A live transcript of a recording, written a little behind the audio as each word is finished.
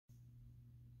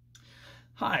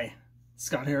Hi,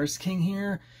 Scott Harris King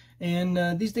here,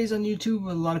 and these days on YouTube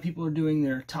a lot of people are doing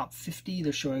their top 50.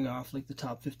 They're showing off like the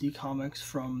top 50 comics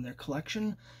from their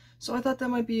collection, so I thought that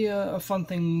might be a fun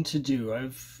thing to do.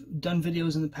 I've done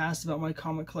videos in the past about my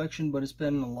comic collection, but it's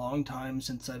been a long time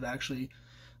since I've actually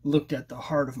looked at the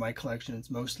heart of my collection. It's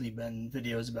mostly been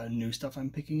videos about new stuff I'm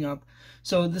picking up,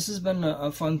 so this has been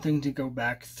a fun thing to go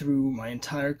back through my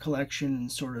entire collection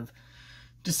and sort of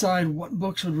decide what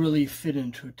books would really fit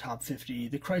into a top 50.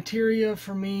 The criteria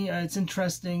for me, it's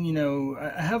interesting, you know,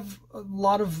 I have a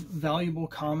lot of valuable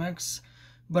comics,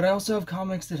 but I also have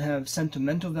comics that have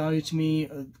sentimental value to me,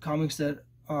 comics that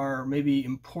are maybe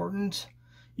important,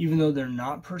 even though they're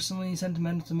not personally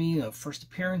sentimental to me, first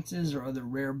appearances or other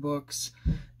rare books,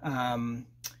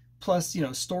 plus, you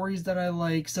know, stories that I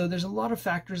like. So there's a lot of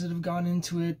factors that have gone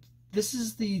into it. This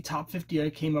is the top 50 I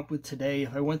came up with today.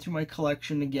 If I went through my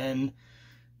collection again,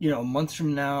 you know, a month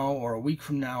from now or a week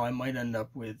from now, I might end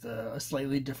up with a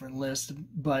slightly different list,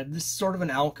 but this is sort of an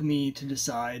alchemy to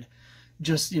decide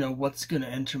just, you know, what's going to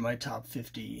enter my top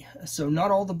 50. So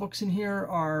not all the books in here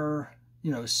are,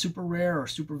 you know, super rare or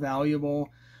super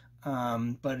valuable,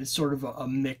 but it's sort of a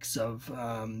mix of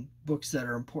books that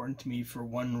are important to me for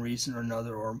one reason or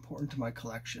another, or important to my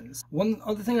collections. One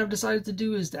other thing I've decided to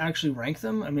do is to actually rank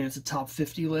them. I mean, it's a top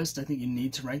 50 list. I think you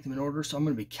need to rank them in order, so I'm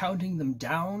going to be counting them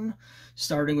down,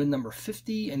 starting with number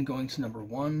 50 and going to number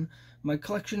 1. My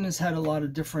collection has had a lot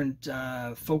of different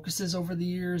focuses over the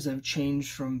years. I've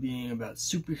changed from being about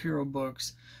superhero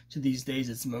books to these days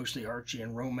it's mostly Archie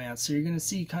and romance, so you're going to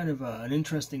see kind of an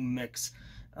interesting mix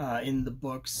in the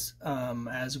books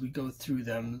as we go through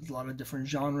them. A lot of different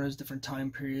genres, different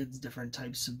time periods, different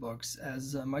types of books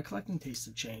as my collecting tastes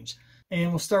have changed. And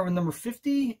we'll start with number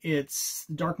 50. It's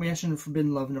Dark Mansion of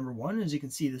Forbidden Love number 1. As you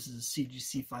can see, this is a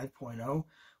CGC 5.0.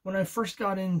 When I first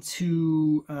got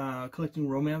into collecting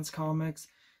romance comics,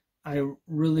 I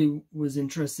really was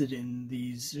interested in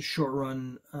these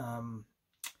short-run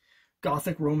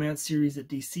gothic romance series that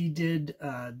DC did.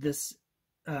 This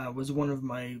was one of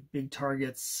my big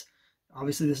targets.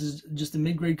 Obviously, this is just a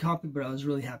mid-grade copy, but I was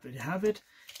really happy to have it.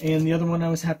 And the other one I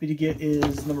was happy to get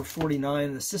is number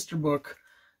 49, the sister book.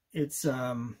 It's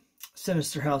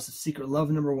Sinister House of Secret Love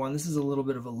number 1. This is a little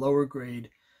bit of a lower grade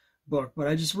book, but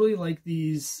I just really like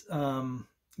these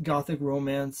gothic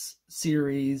romance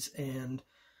series. And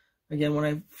again, when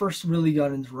I first really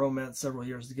got into romance several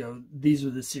years ago, these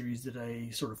were the series that I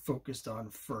sort of focused on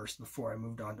first before I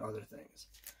moved on to other things.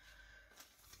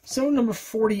 So number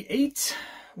 48,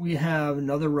 we have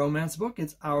another romance book.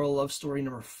 It's Our Love Story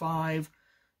number 5,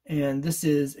 and this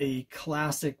is a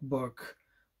classic book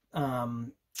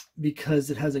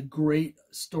because it has a great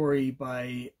story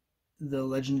by the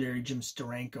legendary Jim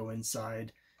Steranko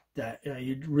inside that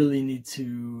you really need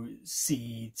to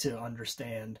see to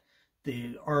understand.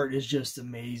 The art is just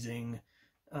amazing.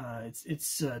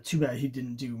 It's too bad he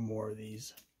didn't do more of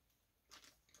these.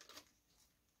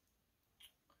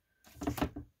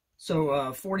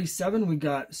 So 47, we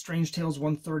got Strange Tales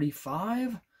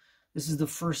 135. This is the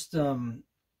first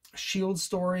S.H.I.E.L.D.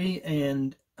 story,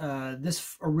 and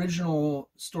this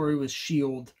original story with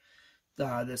S.H.I.E.L.D.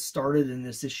 That started in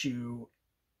this issue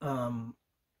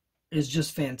is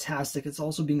just fantastic. It's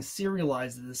also being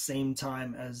serialized at the same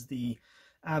time as the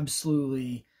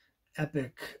absolutely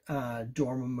epic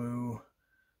Dormammu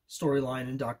storyline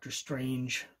in Doctor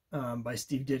Strange by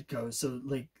Steve Ditko. So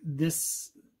like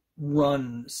this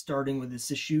run starting with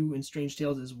this issue in Strange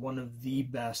Tales is one of the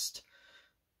best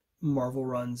Marvel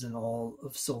runs in all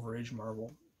of Silver Age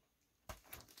Marvel.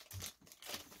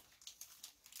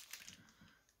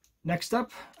 Next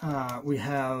up, we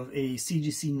have a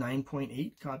CGC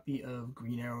 9.8 copy of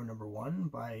Green Arrow number 1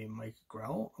 by Mike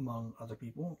Grell, among other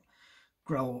people.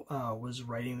 Grell was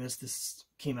writing this. This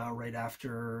came out right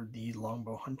after the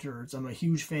Longbow Hunters. I'm a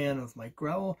huge fan of Mike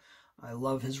Grell. I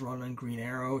love his run on Green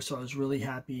Arrow, so I was really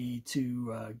happy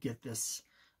to get this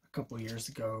a couple years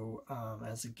ago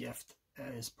as a gift,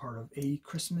 as part of a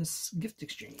Christmas gift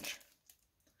exchange.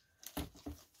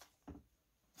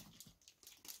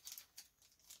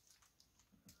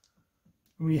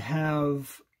 We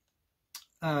have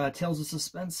Tales of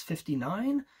Suspense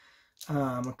 59,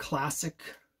 a classic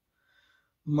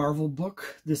Marvel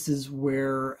book. This is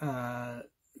where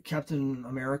Captain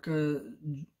America,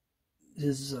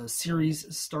 his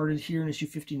series started here in issue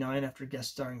 59 after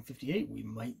guest starring 58. We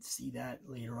might see that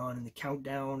later on in the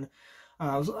countdown.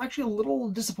 I was actually a little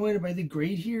disappointed by the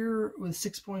grade here with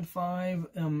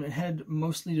 6.5. It had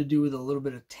mostly to do with a little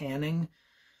bit of tanning,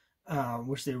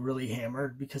 which they really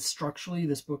hammered, because structurally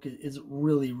this book is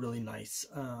really, really nice.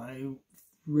 I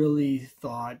really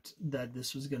thought that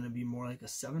this was going to be more like a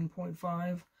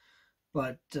 7.5.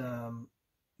 but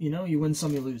you know, you win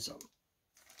some, you lose some.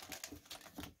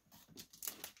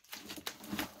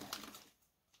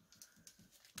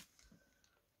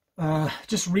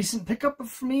 Just recent pickup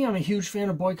for me. I'm a huge fan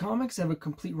of Boy Comics. I have a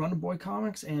complete run of Boy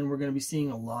Comics, and we're going to be seeing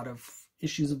a lot of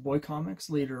issues of Boy Comics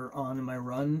later on in my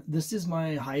run. This is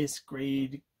my highest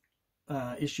grade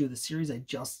issue of the series. I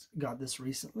just got this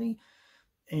recently,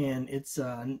 and it's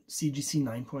a CGC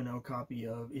 9.0 copy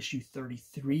of issue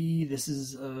 33. This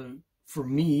is, for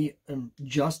me, and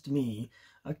just me,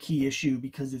 a key issue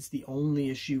because it's the only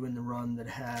issue in the run that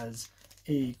has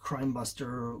a Crime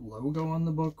Buster logo on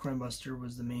the book. Crime Buster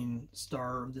was the main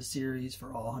star of the series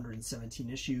for all 117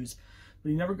 issues, but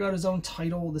he never got his own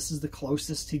title. This is the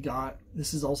closest he got.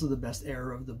 This is also the best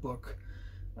era of the book.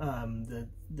 The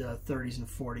 30s and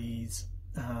 40s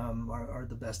are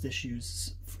the best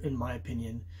issues, in my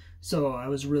opinion. So I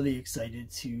was really excited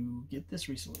to get this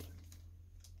recently.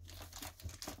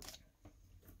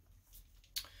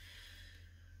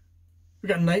 We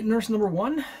got Night Nurse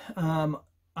 #1.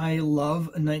 I love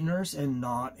a Night Nurse, and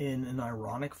not in an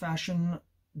ironic fashion.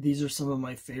 These are some of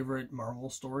my favorite Marvel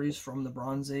stories from the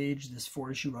Bronze Age. This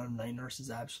 4-issue run of Night Nurse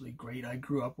is absolutely great. I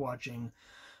grew up watching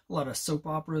a lot of soap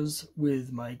operas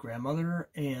with my grandmother,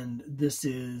 and this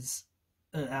is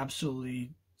an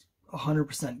absolutely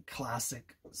 100%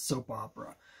 classic soap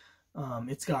opera.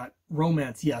 It's got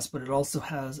romance, yes, but it also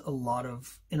has a lot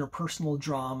of interpersonal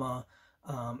drama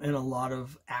and a lot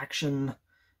of action,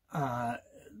 a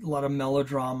lot of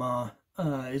melodrama.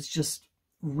 It's just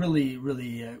really,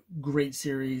 really a great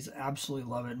series. Absolutely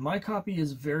love it. My copy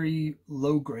is very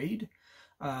low grade.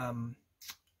 I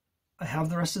have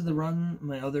the rest of the run.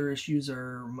 My other issues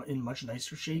are in much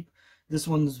nicer shape. This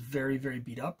one's very, very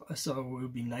beat up, so it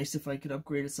would be nice if I could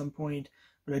upgrade at some point,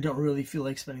 but I don't really feel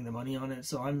like spending the money on it,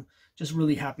 so I'm just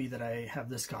really happy that I have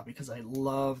this copy because I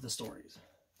love the stories.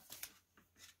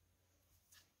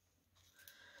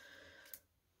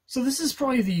 So this is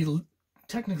probably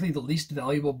technically the least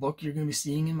valuable book you're going to be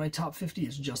seeing in my top 50.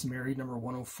 It's Just Married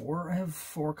 #104. I have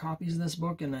 4 copies of this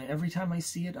book, and every time I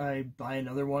see it, I buy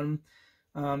another one.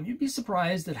 You'd be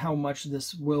surprised at how much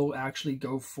this will actually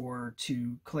go for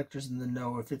to collectors in the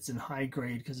know if it's in high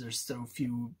grade, because there's so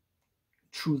few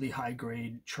truly high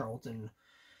grade Charlton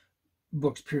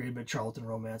books, period, but Charlton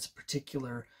romance in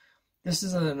particular. This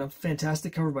is a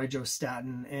fantastic cover by Joe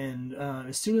Staton, and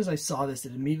as soon as I saw this,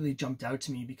 it immediately jumped out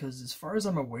to me because, as far as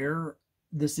I'm aware,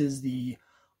 this is the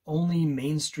only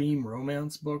mainstream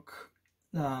romance book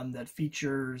that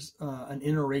features an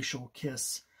interracial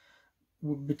kiss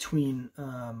between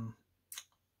an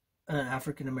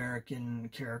African-American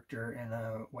character and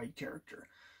a white character.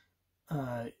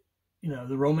 You know,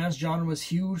 the romance genre was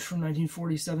huge from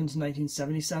 1947 to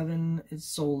 1977. It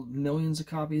sold millions of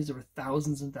copies. There were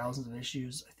thousands and thousands of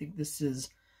issues. I think this is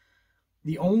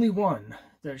the only one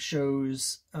that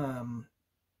shows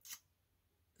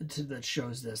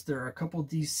this. There are a couple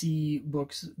DC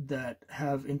books that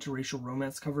have interracial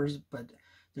romance covers, but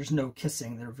there's no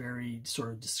kissing. They're very sort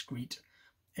of discreet.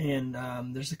 And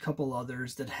there's a couple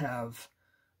others that have,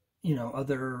 you know,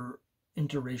 other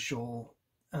interracial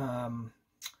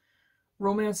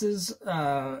romances,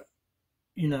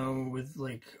 you know, with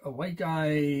like a white guy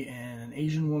and an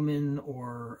Asian woman,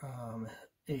 or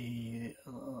a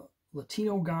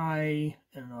Latino guy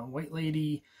and a white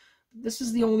lady. This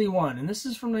is the only one, and this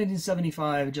is from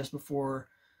 1975, just before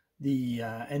the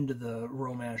end of the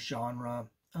romance genre.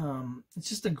 It's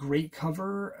just a great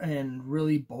cover and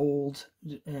really bold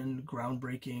and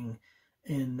groundbreaking,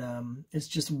 and it's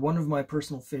just one of my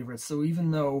personal favorites. So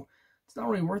even though it's not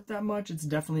really worth that much, it's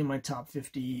definitely in my top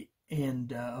 50,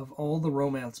 and of all the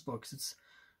romance books, it's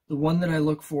the one that I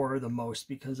look for the most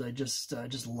because I just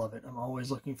love it. I'm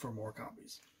always looking for more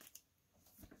copies.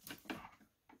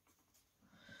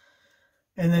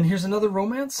 And then here's another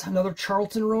romance, another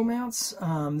Charlton romance.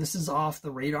 This is off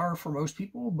the radar for most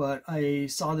people, but I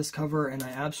saw this cover and I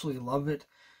absolutely love it.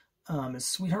 It's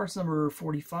Sweethearts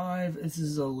 #45. This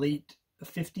is a late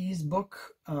 50s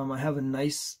book. I have a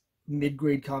nice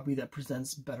mid-grade copy that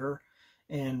presents better.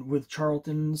 And with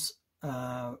Charlton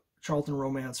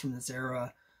romance from this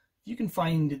era, if you can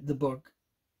find the book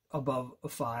above a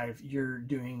 5, you're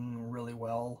doing really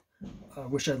well. I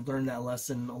wish I'd learned that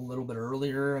lesson a little bit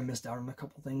earlier. I missed out on a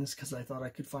couple things because I thought I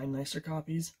could find nicer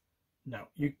copies. No,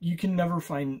 you can never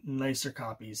find nicer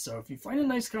copies. So if you find a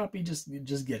nice copy, just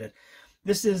get it.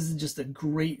 This is just a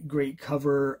great, great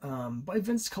cover by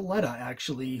Vince Colletta,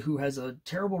 actually, who has a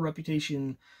terrible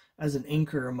reputation as an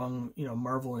inker among, you know,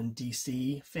 Marvel and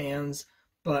DC fans,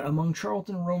 but among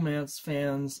Charlton romance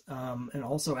fans and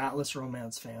also Atlas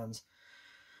romance fans,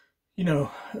 You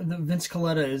know, Vince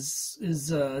Colletta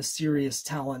is a serious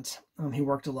talent. He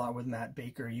worked a lot with Matt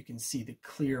Baker. You can see the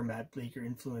clear Matt Baker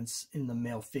influence in the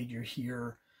male figure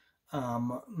here.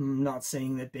 I'm not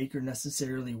saying that Baker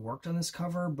necessarily worked on this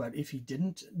cover, but if he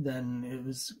didn't, then it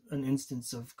was an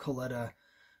instance of Colletta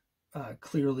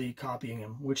clearly copying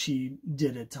him, which he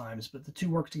did at times. But the two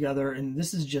work together, and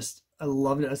this is just, I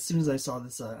loved it. As soon as I saw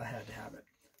this, I had to have it.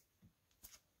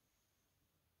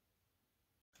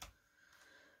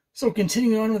 So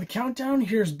continuing on with the countdown,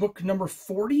 here's book number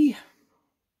 40.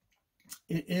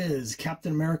 It is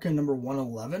Captain America number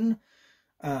 111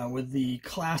 with the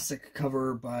classic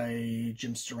cover by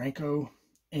Jim Steranko.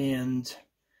 And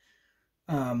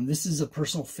this is a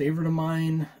personal favorite of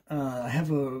mine. I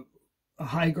have a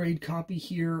high-grade copy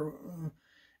here.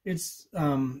 It's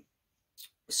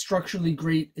structurally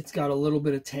great. It's got a little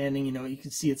bit of tanning. You know, you can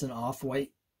see it's an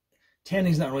off-white.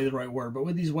 Tanning's not really the right word, but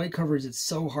with these white covers, it's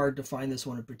so hard to find this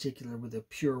one in particular with a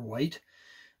pure white.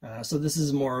 So this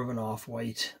is more of an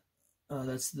off-white.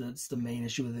 That's the main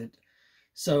issue with it.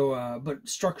 So, but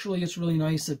structurally, it's really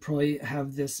nice. I'd probably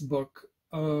have this book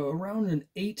around an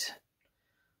 8.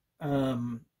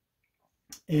 And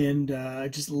I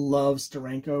just love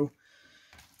Steranko.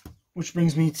 Which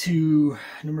brings me to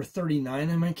number 39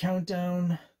 in my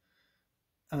countdown.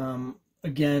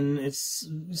 Again, it's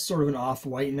sort of an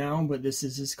off-white now, but this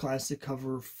is his classic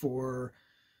cover for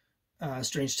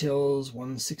Strange Tales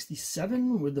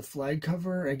 167 with the flag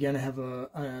cover. Again, I have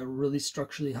a really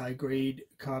structurally high-grade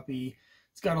copy.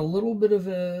 It's got a little bit of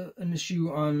an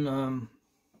issue on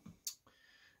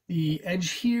the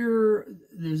edge here.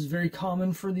 It's very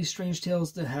common for these Strange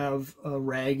Tales to have a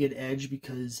ragged edge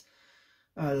because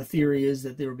the theory is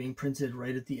that they were being printed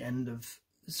right at the end of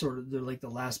they're like the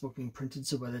last book being printed,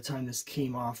 so by the time this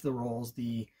came off the rolls,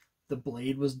 the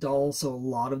blade was dull. So a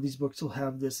lot of these books will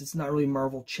have this. It's not really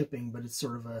Marvel chipping, but it's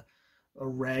sort of a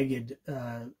ragged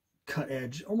cut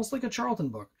edge, almost like a Charlton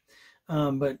book.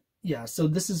 But yeah, so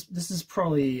this is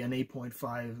probably an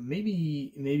 8.5,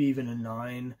 maybe even a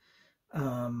 9.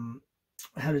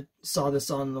 I saw this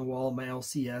on the wall of my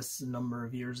LCS a number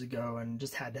of years ago and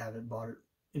just had to have it, bought it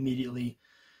immediately,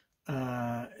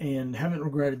 and haven't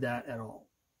regretted that at all.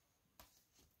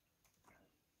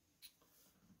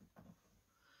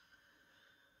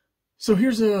 So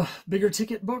here's a bigger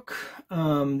ticket book.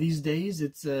 These days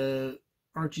it's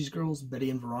Archie's Girls, Betty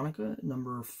and Veronica,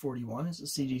 number 41. It's a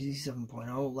CGC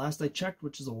 7.0. Last I checked,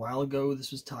 which is a while ago,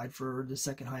 this was tied for the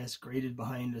second highest graded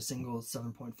behind a single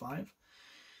 7.5.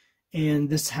 And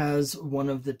this has one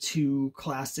of the 2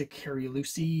 classic Harry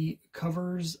Lucy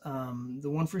covers.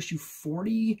 The one for issue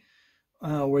 40,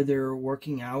 where they're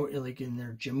working out like in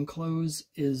their gym clothes,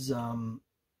 is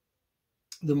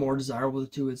the more desirable of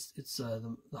the 2. It's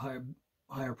the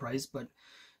higher price, but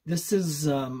this is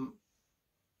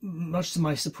much to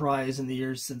my surprise in the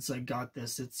years since I got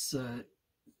this, it's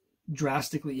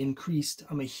drastically increased.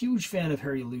 I'm a huge fan of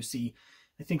Harry Lucy.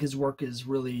 I think his work is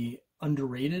really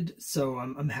underrated, so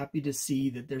I'm happy to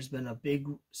see that there's been a big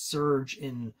surge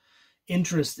in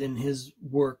interest in his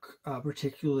work,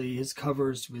 particularly his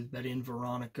covers with Betty and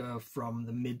Veronica from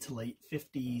the mid to late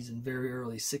 50s and very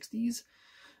early 60s.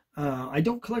 I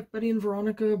don't collect Betty and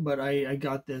Veronica, but I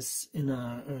got this in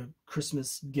a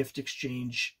Christmas gift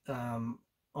exchange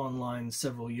online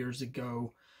several years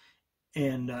ago,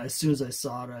 and as soon as I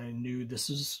saw it, I knew this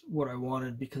is what I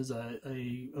wanted because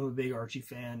I'm a big Archie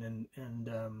fan and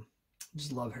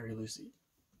just love Harry Lucy.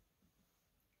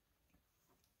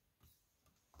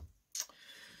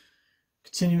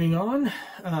 Continuing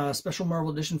on, Special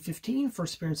Marvel Edition 15,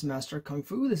 first appearance of Master Kung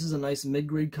Fu. This is a nice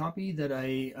mid-grade copy that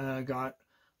I got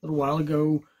a little while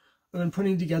ago. I've been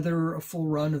putting together a full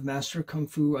run of Master Kung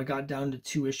Fu. I got down to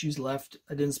 2 issues left.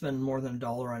 I didn't spend more than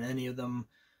 $1 on any of them,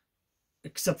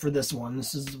 except for this one.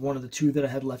 This is one of the 2 that I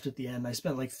had left at the end. I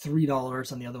spent like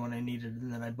 $3 on the other one I needed,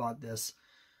 and then I bought this.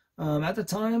 At the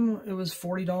time, it was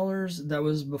 $40. That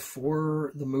was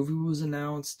before the movie was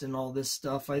announced and all this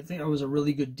stuff. I think it was a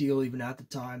really good deal even at the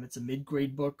time. It's a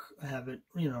mid-grade book. I have it,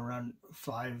 around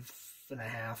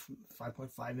 5.5,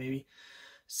 5.5 maybe.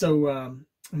 So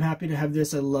I'm happy to have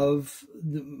this. I love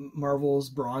Marvel's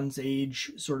Bronze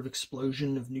Age sort of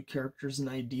explosion of new characters and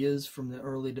ideas from the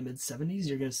early to mid-70s.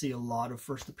 You're going to see a lot of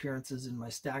first appearances in my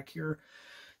stack here.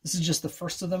 This is just the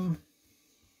first of them.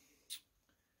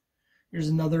 Here's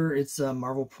another. It's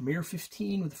Marvel Premiere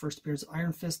 15 with the first appearance of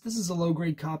Iron Fist. This is a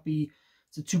low-grade copy.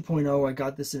 It's a 2.0. I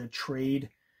got this in a trade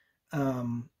a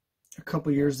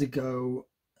couple years ago.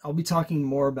 I'll be talking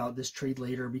more about this trade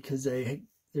later because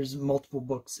there's multiple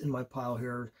books in my pile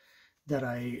here that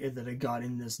I got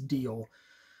in this deal.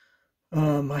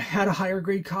 I had a higher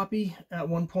grade copy at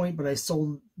one point, but I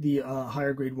sold the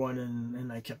higher grade one,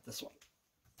 and I kept this one.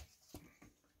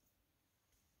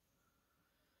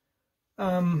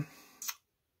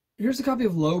 Here's a copy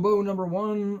of Lobo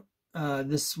 #1.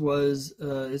 This was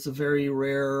it's a very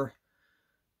rare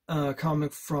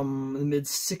comic from the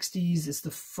mid-60s. It's the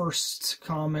first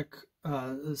comic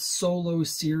solo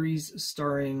series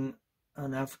starring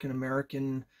an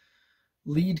African-American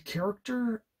lead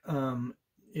character.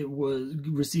 It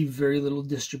received very little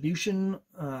distribution.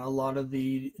 A lot of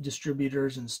the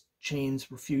distributors and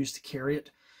chains refused to carry it.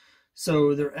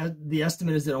 So the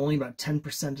estimate is that only about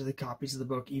 10% of the copies of the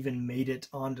book even made it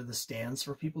onto the stands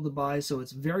for people to buy. So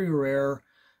it's very rare,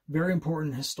 very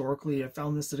important historically. I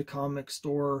found this at a comic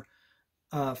store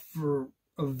for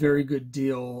a very good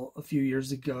deal a few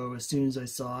years ago as soon as I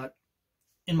saw it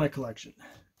in my collection.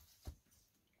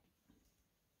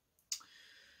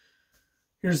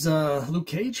 Here's Luke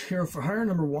Cage, Hero for Hire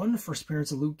 #1, first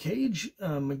appearance of Luke Cage.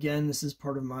 Again, this is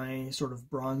part of my sort of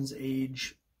Bronze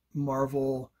Age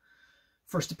Marvel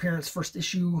first appearance, first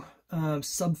issue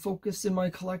sub-focus in my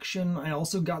collection. I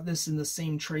also got this in the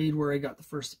same trade where I got the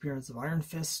first appearance of Iron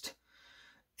Fist.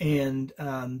 And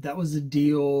that was a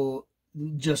deal,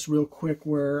 just real quick,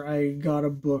 where I got a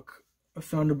book, I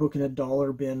found a book in a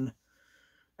dollar bin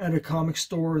at a comic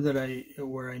store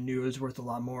where I knew it was worth a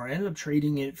lot more. I ended up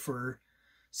trading it for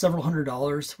several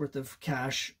 $100s worth of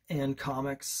cash and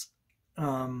comics.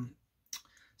 Some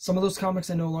of those comics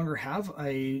I no longer have.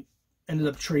 I ended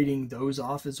up trading those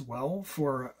off as well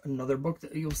for another book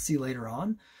that you'll see later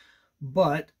on.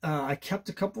 But I kept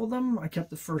a couple of them. I kept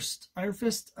the first Iron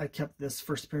Fist. I kept this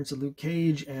first appearance of Luke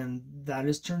Cage, and that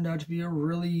has turned out to be a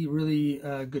really, really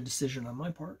good decision on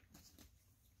my part.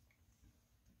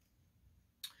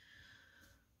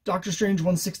 Doctor Strange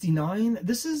 169.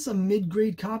 This is a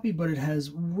mid-grade copy, but it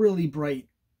has really bright,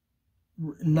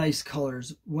 nice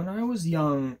colors. When I was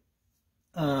young,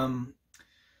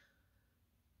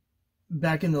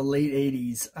 back in the late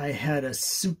 80s, I had a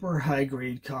super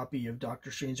high-grade copy of Doctor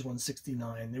Strange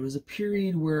 169. There was a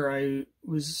period where I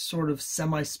was sort of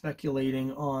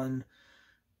semi-speculating on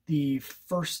the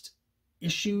first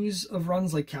issues of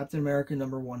runs like Captain America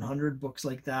 #100, books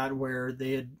like that, where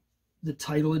the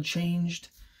title had changed.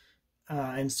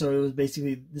 And so it was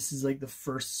basically, this is like the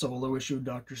first solo issue of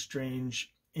Doctor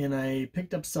Strange, and I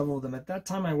picked up several of them. At that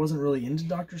time, I wasn't really into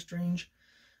Doctor Strange.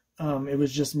 It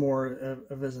was just more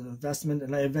of as an investment,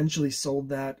 and I eventually sold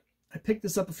that. I picked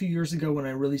this up a few years ago when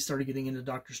I really started getting into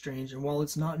Doctor Strange, and while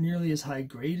it's not nearly as high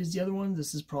grade as the other one,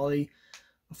 this is probably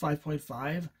a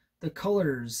 5.5. The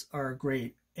colors are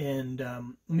great, and let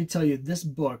me tell you, this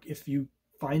book, if you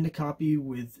find a copy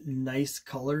with nice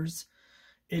colors,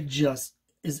 it just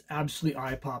is absolutely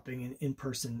eye-popping in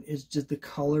person. It's just, the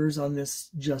colors on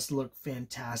this just look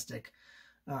fantastic.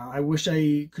 I wish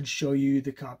I could show you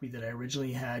the copy that I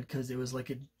originally had, because it was like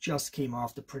it just came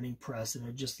off the printing press, and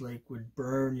it just like would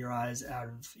burn your eyes out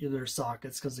of their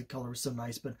sockets because the color was so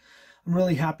nice. But I'm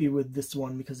really happy with this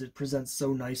one because it presents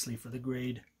so nicely for the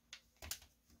grade.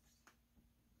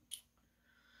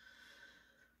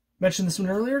 Mentioned this one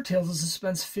earlier, Tales of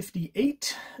Suspense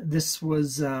 58. This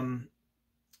was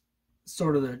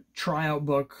sort of the tryout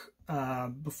book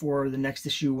before the next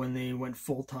issue when they went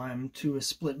full-time to a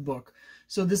split book.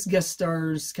 So this guest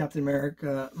stars Captain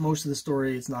America. Most of the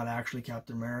story is not actually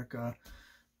Captain America.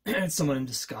 It's someone in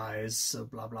disguise, so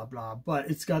blah, blah, blah.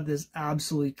 But it's got this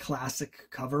absolutely classic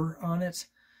cover on it.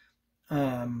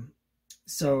 You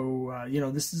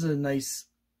know, this is a nice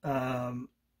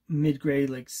mid-grade,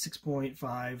 like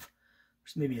 6.5,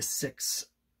 maybe a 6.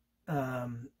 Yeah,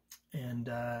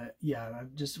 I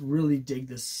just really dig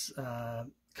this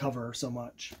cover so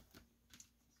much.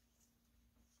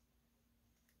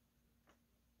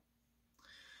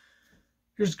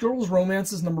 Here's Girls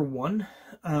Romances #1.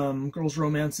 Girls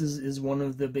Romances is one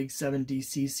of the big 7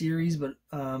 DC series, but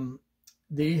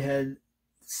they had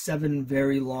 7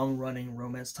 very long-running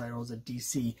romance titles at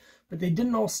DC, but they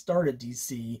didn't all start at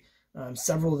DC.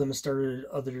 Several of them started at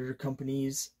other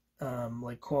companies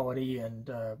like Quality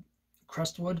and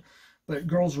Crestwood, but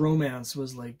Girls Romance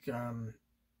was like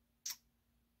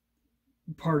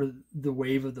part of the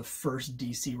wave of the first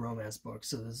DC romance book.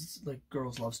 So there's like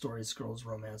Girls Love Stories, Girls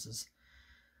Romances.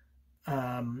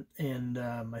 I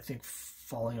think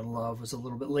Falling in Love was a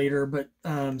little bit later, but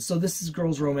so this is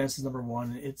Girls Romances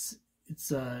 #1. It's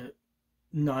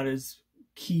not as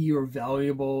key or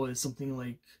valuable as something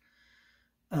like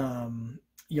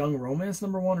Young Romance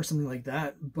 #1 or something like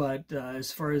that, but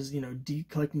as far as, you know,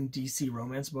 collecting DC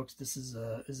romance books, this is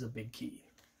a big key.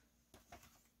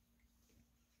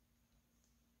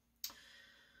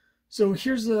 So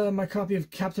here's my copy of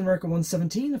Captain America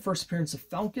 117, the first appearance of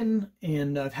Falcon,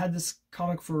 and I've had this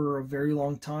comic for a very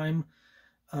long time.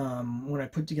 When I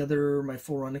put together my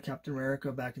full run of Captain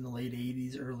America back in the late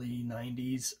 80s, early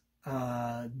 90s,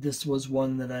 this was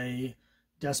one that I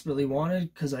desperately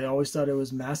wanted because I always thought it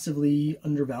was massively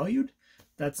undervalued.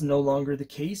 That's no longer the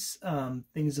case.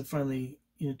 Things have finally,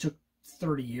 took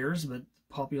 30 years, but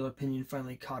popular opinion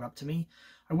finally caught up to me.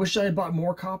 I wish I had bought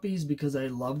more copies because I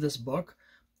love this book.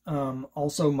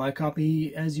 Also, my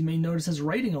copy, as you may notice, has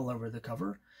writing all over the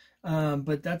cover.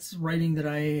 But that's writing that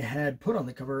I had put on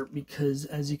the cover because,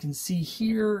 as you can see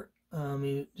here, let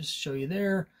me just show you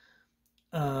there.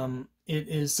 It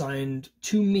is signed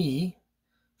to me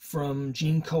from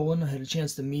Gene Colan. I had a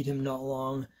chance to meet him not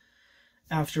long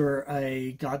after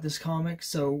I got this comic.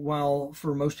 So while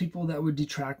for most people that would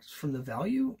detract from the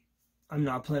value, I'm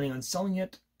not planning on selling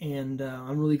it. And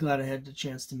I'm really glad I had the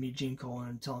chance to meet Gene Colan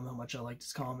and tell him how much I liked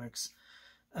his comics.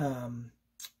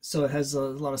 So it has a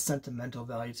lot of sentimental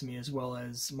value to me as well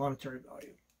as monetary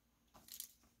value.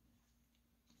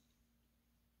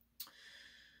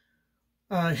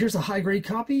 Here's a high-grade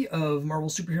copy of Marvel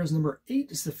Superheroes number 8.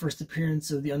 It's the first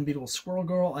appearance of the unbeatable Squirrel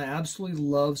Girl. I absolutely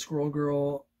love Squirrel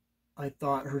Girl. I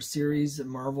thought her series at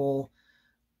Marvel,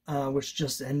 which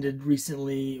just ended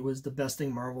recently, was the best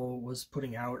thing Marvel was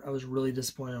putting out. I was really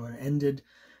disappointed when it ended.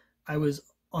 I was,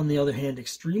 on the other hand,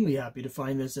 extremely happy to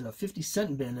find this in a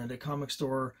 50-cent bin at a comic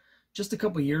store just a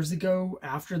couple years ago,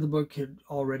 after the book had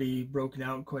already broken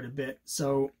out quite a bit.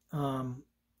 So,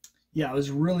 yeah, I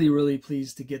was really, really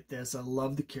pleased to get this. I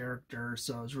love the character,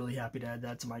 so I was really happy to add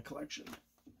that to my collection.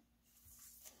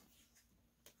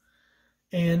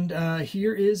 And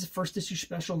here is first issue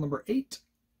special number 8,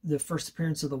 the first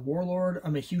appearance of the Warlord.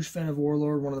 I'm a huge fan of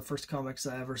Warlord. One of the first comics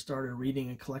I ever started reading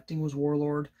and collecting was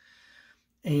Warlord.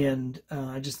 And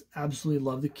I just absolutely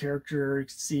love the character. You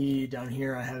can see down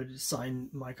here I have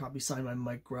my copy signed by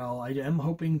Mike Grell. I am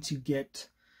hoping to get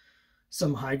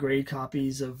some high-grade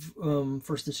copies of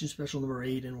first issue special number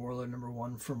 8 and Warlord number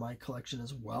 1 for my collection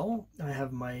as well. I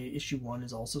have my issue 1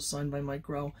 is also signed by Mike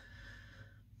Grell.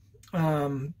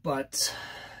 But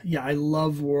yeah, I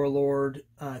love Warlord.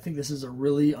 I think this is a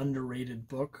really underrated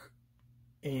book.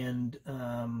 And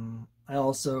I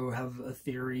also have a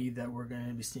theory that we're going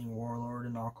to be seeing Warlord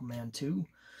and Aquaman 2.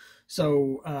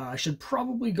 So I should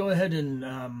probably go ahead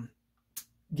and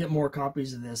get more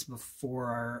copies of this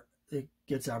before it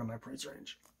gets out of my price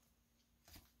range.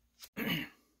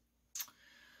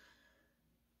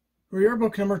 Rare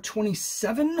book number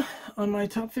 27 on my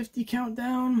top 50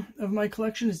 countdown of my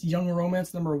collection is Young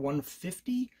Romance number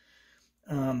 150.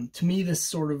 To me,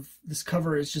 this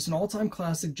cover is just an all-time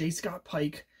classic, J. Scott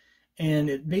Pike, and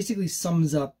it basically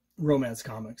sums up romance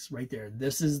comics right there.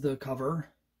 This is the cover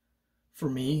for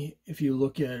me. If you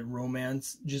look at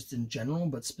romance just in general,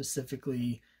 but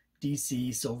specifically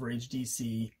DC, Silver Age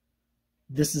DC,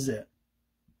 this is it.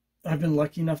 I've been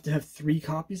lucky enough to have 3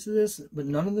 copies of this, but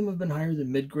none of them have been higher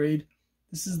than mid-grade.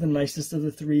 This is the nicest of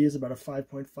the 3, is about a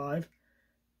 5.5.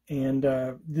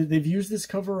 And they've used this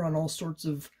cover on all sorts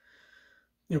of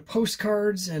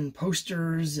postcards and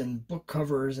posters and book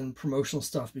covers and promotional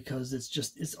stuff because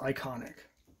it's iconic.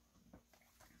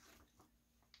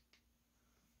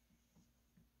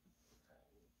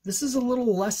 This is a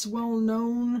little less well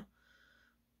known,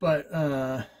 but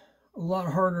a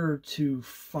lot harder to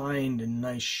find in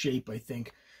nice shape, I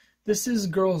think. This is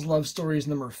Girls Love Stories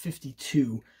number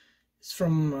 52. It's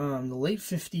from the late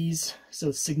 50s, so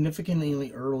it's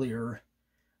significantly earlier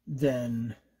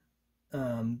than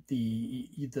the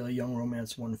Young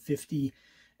Romance 150.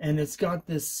 And it's got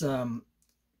this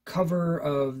cover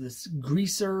of this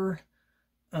greaser,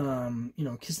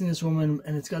 kissing this woman,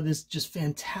 and it's got this just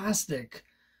fantastic,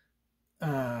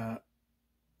 it's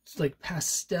like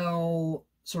pastel,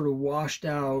 sort of washed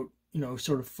out,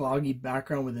 sort of foggy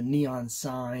background with the neon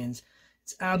signs.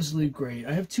 It's absolutely great.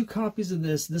 I have 2 copies of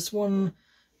this. This one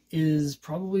is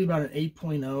probably about an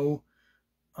 8.0.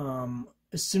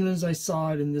 As soon as I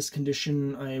saw it in this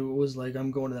condition, I was like,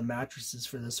 I'm going to the mattresses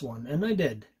for this one. And I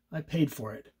did. I paid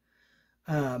for it.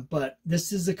 But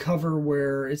this is a cover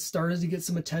where it started to get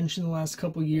some attention the last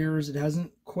couple years. It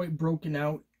hasn't quite broken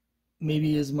out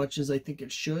maybe as much as I think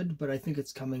it should, but I think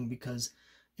it's coming because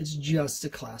it's just a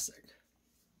classic.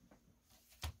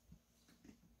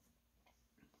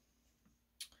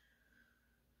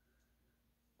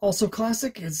 Also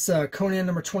classic, it's Conan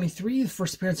number 23, the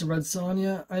first appearance of Red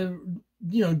Sonja. I,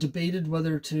 debated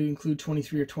whether to include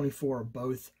 23 or 24 or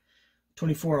both.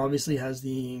 24 obviously has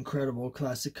the incredible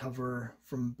classic cover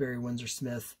from Barry Windsor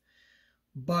Smith.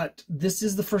 But this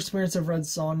is the first appearance of Red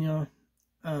Sonja.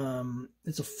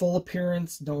 It's a full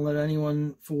appearance. Don't let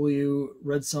anyone fool you.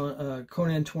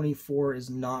 Conan 24 is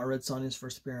not Red Sonja's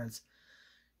first appearance.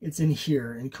 It's in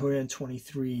here in Conan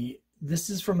 23.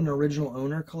 This is from an original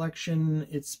owner collection.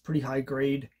 It's pretty high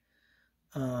grade.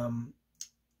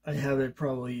 I have it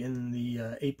probably in the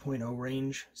 8.0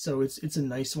 range, so it's a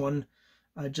nice one.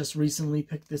 I just recently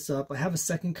picked this up. I have a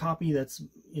second copy that's,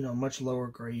 you know, much lower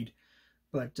grade,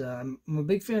 but I'm a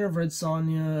big fan of Red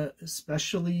Sonja,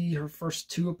 especially her first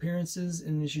two appearances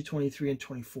in issue 23 and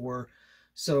 24.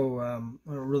 So I'm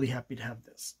really happy to have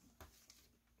this.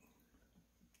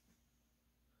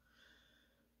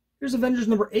 Here's Avengers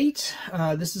number 8.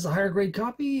 This is a higher grade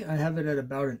copy. I have it at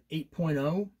about an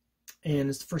 8.0, and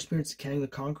it's the first appearance of Kang the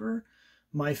Conqueror,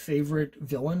 my favorite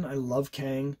villain. I love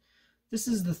Kang. This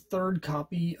is the third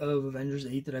copy of Avengers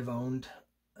 8 that I've owned.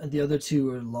 The other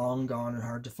two are long gone and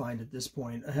hard to find at this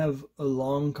point. I have a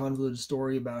long convoluted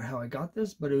story about how I got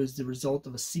this, but it was the result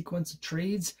of a sequence of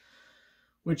trades,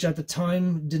 which at the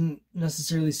time didn't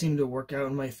necessarily seem to work out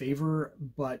in my favor,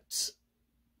 but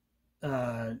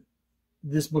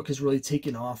this book has really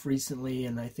taken off recently,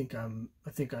 and I think I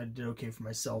did okay for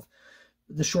myself.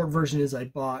 The short version is I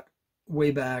bought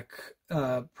way back,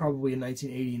 probably in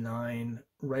 1989,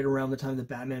 right around the time the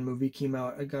Batman movie came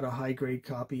out. I got a high grade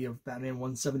copy of Batman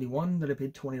 171 that I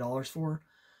paid $20 for.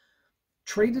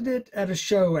 Traded it at a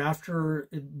show after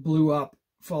it blew up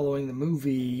following the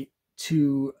movie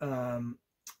to a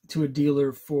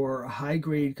dealer for high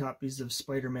grade copies of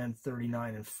Spider-Man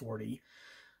 39 and 40.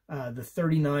 The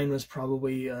 39 was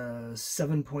probably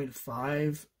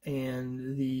 7.5,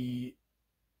 and the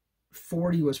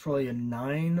 40 was probably a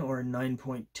 9 or a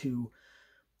 9.2.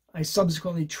 I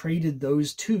subsequently traded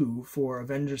those two for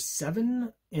Avengers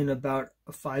 7 in about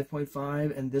a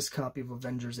 5.5 and this copy of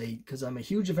Avengers 8, because I'm a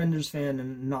huge Avengers fan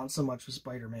and not so much with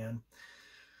Spider-Man.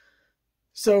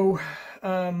 So,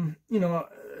 you know,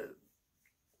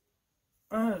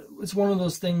 it's one of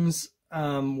those things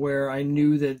where I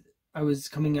knew that I was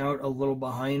coming out a little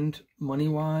behind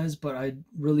money-wise, but I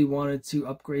really wanted to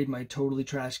upgrade my totally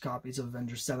trashed copies of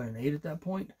Avengers 7 and 8 at that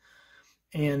point.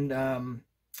 And yeah,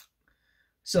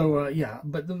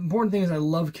 but the important thing is I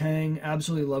love Kang,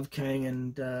 absolutely love Kang,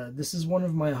 and this is one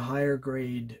of my higher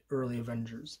grade early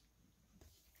Avengers.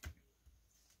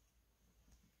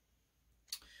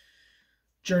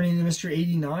 Journey into Mystery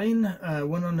 89. I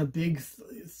went on a big...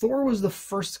 Thor was the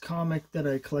first comic that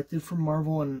I collected from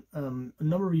Marvel, and a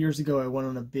number of years ago I went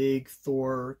on a big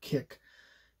Thor kick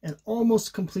and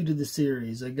almost completed the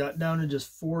series. I got down to just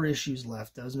 4 issues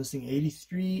left. I was missing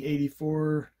 83,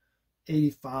 84,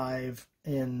 85,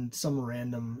 and some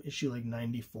random issue like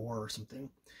 94 or something.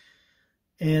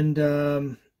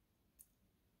 And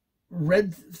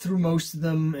read through most of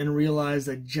them and realized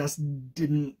I just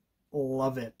didn't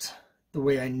love it the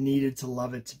way I needed to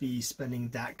love it to be spending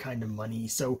that kind of money.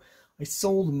 So I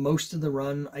sold most of the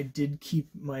run. I did keep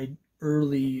my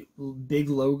early big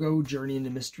logo Journey into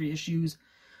Mystery issues.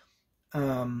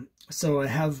 So I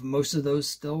have most of those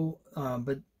still.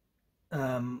 But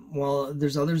while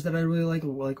there's others that I really like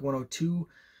 102,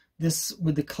 this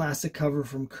with the classic cover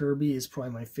from Kirby is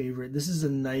probably my favorite. This is a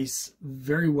nice,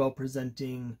 very well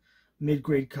presenting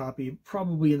mid-grade copy,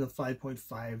 probably in the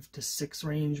 5.5 to 6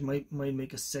 range, might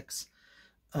make a 6.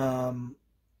 And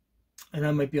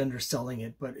I might be underselling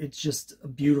it, but it's just a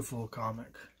beautiful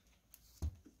comic.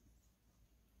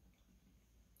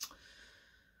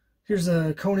 Here's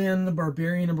a Conan the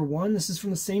Barbarian #1. This is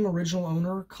from the same original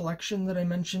owner collection that I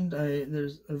mentioned.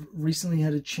 I've recently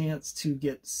had a chance to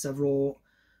get several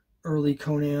early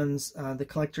Conans. The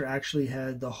collector actually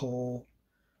had the whole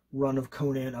run of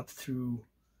Conan up through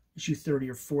issue 30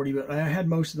 or 40, but I had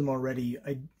most of them already.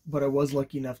 But I was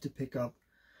lucky enough to pick up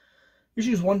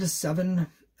issues 1 to 7,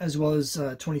 as well as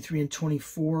 23 and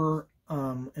 24,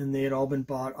 and they had all been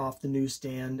bought off the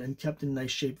newsstand and kept in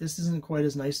nice shape. This isn't quite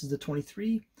as nice as the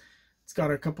 23. It's got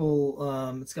a couple,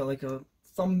 it's got like a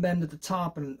thumb bend at the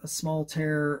top and a small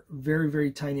tear, very,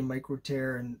 very tiny micro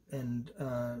tear, and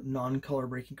non-color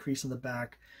breaking crease on the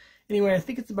back. Anyway, I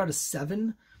think it's about a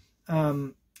 7.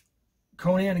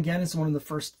 Conan, again, is one of the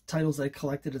first titles I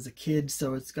collected as a kid,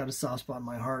 so it's got a soft spot in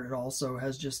my heart. It also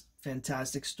has just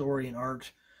fantastic story and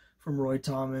art from Roy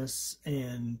Thomas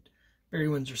and Barry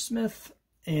Windsor Smith,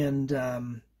 and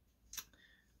I'm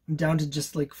down to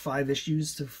just like 5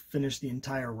 issues to finish the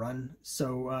entire run.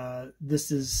 So this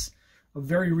is a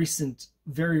very recent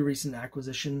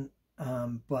acquisition,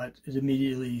 but it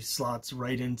immediately slots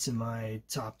right into my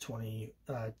top 20,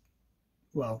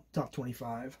 top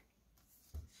 25.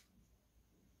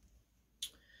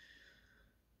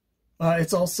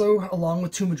 It's also, along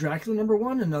with Tomb of Dracula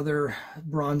 #1, another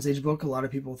Bronze Age book. A lot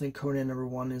of people think Conan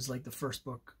 #1 is like the first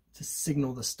book to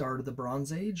signal the start of the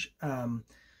Bronze Age.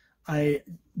 I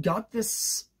got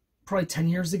this probably 10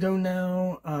 years ago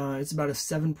now. It's about a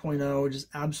 7.0, just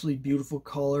absolutely beautiful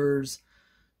colors.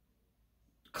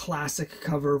 Classic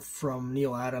cover from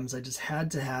Neil Adams. I just had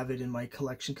to have it in my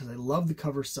collection because I love the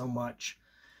cover so much.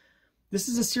 This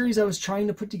is a series I was trying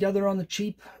to put together on the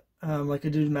cheap, like I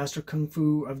did Master Kung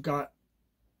Fu. I've got,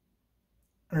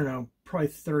 I don't know, probably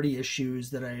 30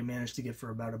 issues that I managed to get for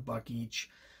about $1 each.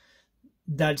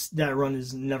 That run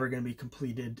is never going to be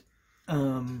completed,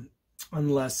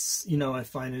 unless, you know, I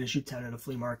find an issue 10 at a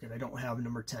flea market. I don't have a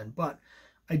number 10, but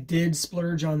I did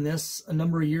splurge on this a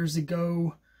number of years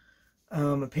ago.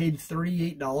 I paid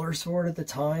 $38 for it at the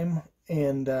time,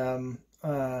 and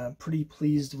pretty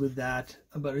pleased with that.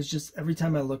 But it's just, every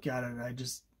time I look at it, I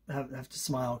just have to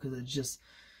smile because it's just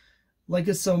like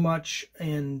it so much,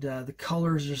 and the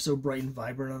colors are so bright and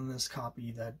vibrant on this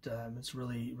copy that it's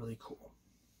really, really cool.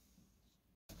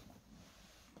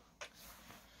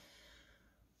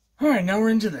 All right, now we're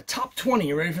into the top 20.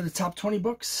 You ready for the top 20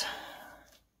 books?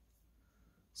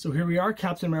 So here we are,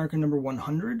 Captain America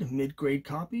 #100, mid-grade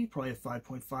copy, probably a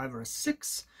 5.5 or a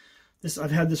 6. I've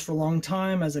had this for a long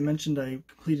time. As I mentioned, I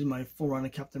completed my full run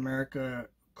of Captain America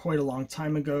quite a long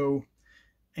time ago.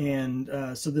 And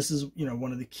so this is, you know,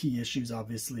 one of the key issues,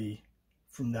 obviously,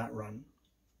 from that run.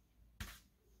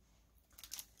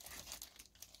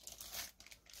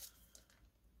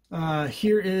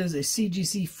 Here is a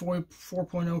CGC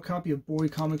 4.0 copy of Boy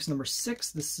Comics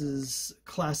 #6. This is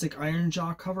classic Iron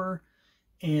Jaw cover.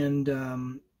 And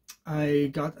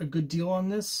I got a good deal on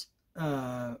this.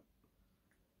 A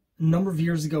number of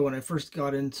years ago when I first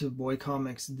got into Boy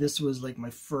Comics, this was like my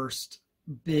first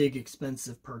big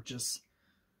expensive purchase.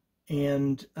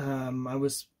 And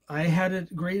I had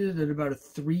it graded at about a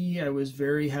 3. I was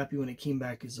very happy when it came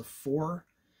back as a 4.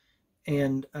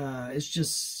 And it's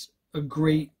just a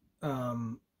great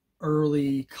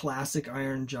early classic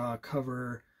Iron Jaw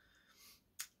cover.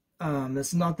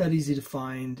 It's not that easy to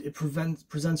find. It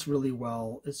presents really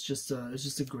well. It's just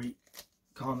a great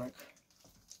comic.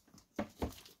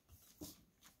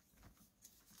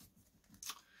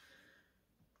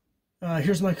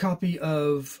 Here's my copy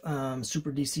of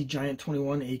Super DC Giant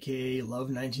 21, aka Love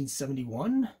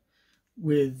 1971,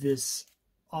 with this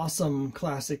awesome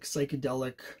classic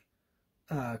psychedelic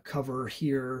cover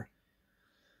here.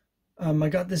 I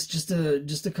got this just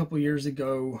a couple years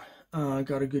ago.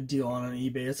 Got a good deal on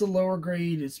eBay. It's a lower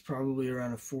grade. It's probably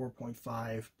around a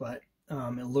 4.5, but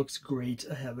it looks great.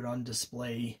 I have it on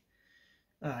display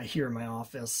here in my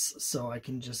office, so I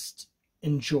can just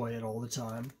enjoy it all the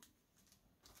time.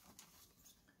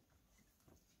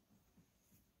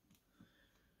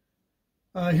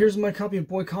 Here's my copy of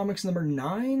Boy Comics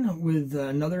 #9 with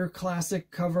another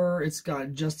classic cover. It's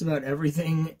got just about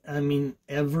everything. I mean,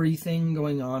 everything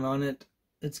going on it.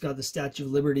 It's got the Statue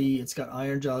of Liberty. It's got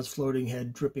Iron Jaw's floating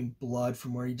head dripping blood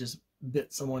from where he just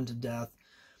bit someone to death.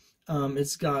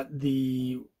 It's got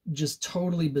the just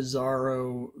totally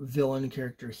bizarro villain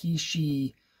character,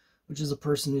 He/She, which is a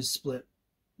person who's split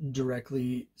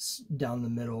directly down the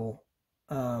middle.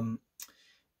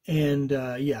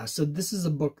 Yeah, so this is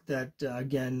a book that,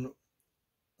 again,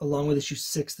 along with issue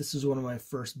 6, this is one of my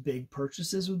first big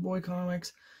purchases with Boy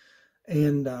Comics.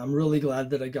 And I'm really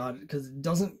glad that I got it because it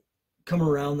doesn't come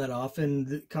around that often.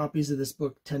 The copies of this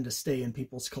book tend to stay in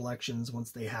people's collections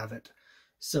once they have it.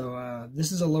 So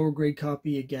this is a lower grade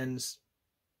copy. Again, it's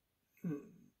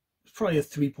probably a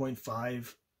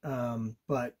 3.5,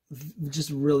 but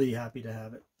just really happy to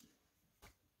have it.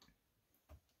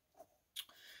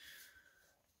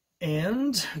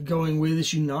 And going with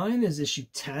issue 9 is issue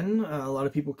 10. A lot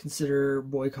of people consider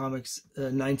Boy Comics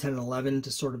 9, 10, and 11 to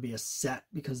sort of be a set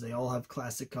because they all have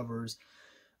classic covers.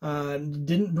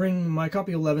 Didn't bring my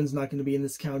copy of 11 is not going to be in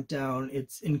this countdown.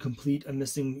 It's incomplete. I'm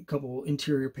missing a couple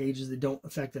interior pages that don't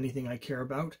affect anything I care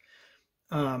about.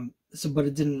 But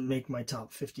it didn't make my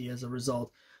top 50 as a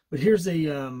result. But here's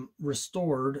a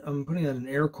restored. I'm putting that in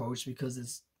air quotes because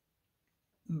it's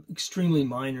extremely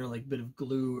minor, like bit of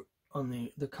glue on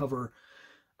the cover.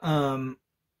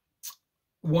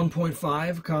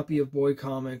 1.5 copy of Boy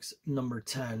Comics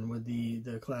 #10 with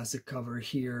the classic cover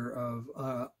here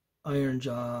of Iron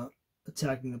Jaw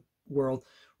attacking the world.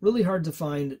 Really hard to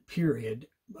find, period,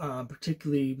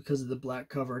 particularly because of the black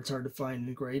cover. It's hard to find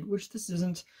in grade, which this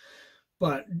isn't.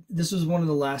 But this was one of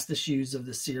the last issues of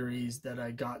the series that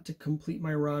I got to complete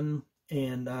my run,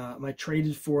 and I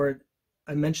traded for it.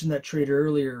 I mentioned that trade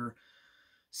earlier.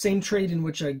 Same trade in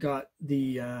which I got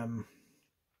the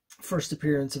first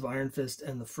appearance of Iron Fist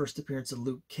and the first appearance of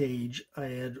Luke Cage, I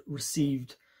had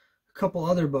received a couple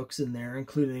other books in there,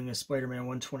 including a Spider-Man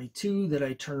 122 that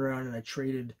I turned around and I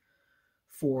traded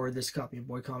for this copy of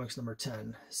Boy Comics number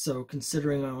 10. So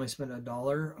considering I only spent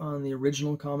 $1 on the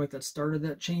original comic that started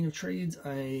that chain of trades,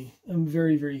 I am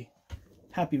very, very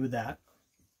happy with that.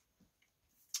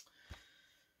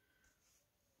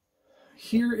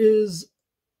 Here is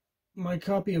my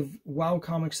copy of WoW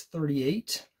Comics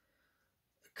 38,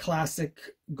 classic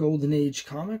Golden Age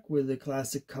comic with a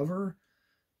classic cover.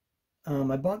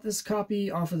 I bought this copy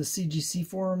off of the CGC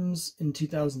forums in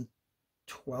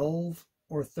 2012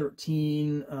 or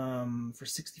 13 for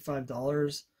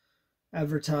 $65,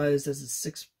 advertised as a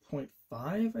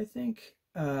 6.5, I think.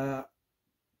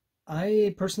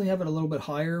 I personally have it a little bit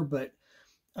higher, but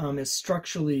it's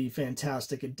structurally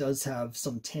fantastic. It does have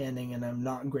some tanning, and I'm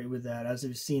not great with that, as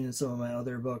I've seen in some of my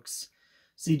other books.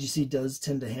 CGC does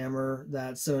tend to hammer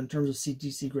that, so in terms of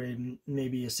CGC grade,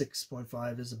 maybe a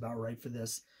 6.5 is about right for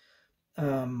this.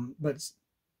 But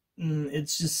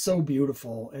it's just so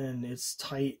beautiful, and it's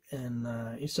tight, and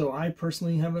so I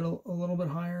personally have it a little bit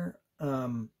higher.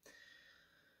 And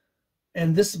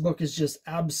this book is just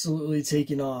absolutely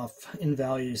taken off in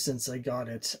value since I got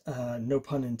it, no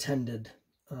pun intended.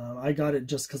 I got it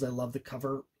just because I love the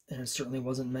cover, and it certainly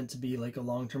wasn't meant to be like a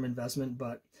long-term investment,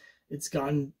 but it's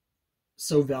gotten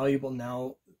so valuable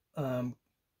now,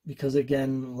 because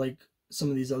again, like some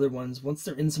of these other ones, once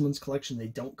they're in someone's collection, they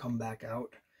don't come back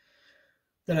out.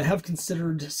 That I have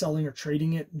considered selling or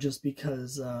trading it, just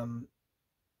because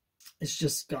it's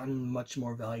just gotten much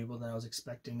more valuable than I was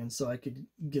expecting, and so I could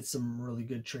get some really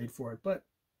good trade for it. But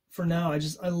for now,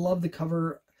 I love the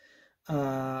cover.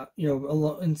 And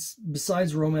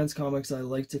besides romance comics, I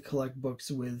like to collect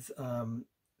books with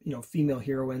female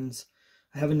heroines.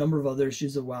 I have a number of other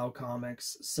issues of WoW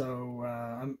comics, so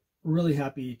I'm really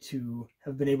happy to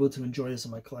have been able to enjoy this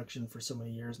in my collection for so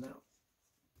many years now.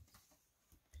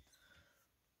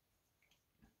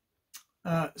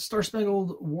 Star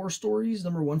Spangled War Stories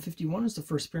number 151 is the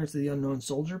first appearance of the Unknown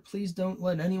Soldier. Please don't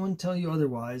let anyone tell you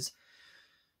otherwise.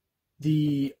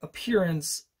 The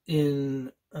appearance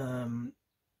in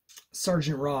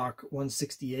Sergeant Rock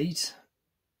 168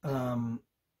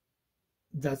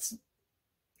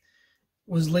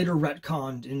 was later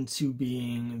retconned into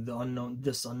being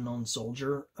this unknown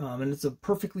soldier, and it's a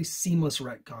perfectly seamless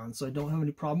retcon, so I don't have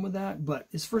any problem with that. But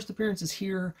his first appearance is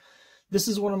here. This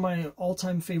is one of my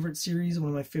all-time favorite series, one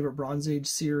of my favorite Bronze Age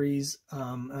series.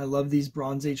 I love these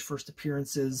Bronze Age first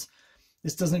appearances.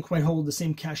 This doesn't quite hold the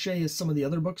same cachet as some of the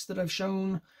other books that I've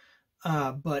shown,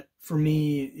 but for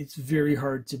me, it's very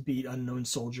hard to beat Unknown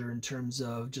Soldier in terms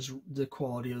of just the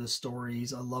quality of the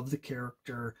stories. I love the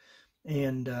character,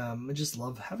 and I just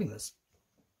love having this.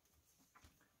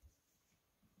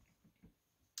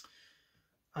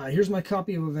 Here's my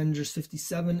copy of Avengers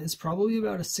 57. It's probably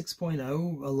about a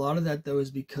 6.0. A lot of that, though,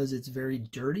 is because it's very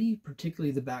dirty,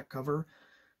 particularly the back cover.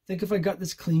 I think if I got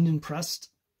this cleaned and pressed,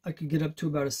 I could get up to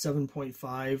about a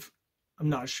 7.5. I'm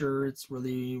not sure it's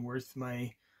really worth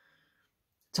my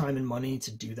time and money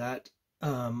to do that.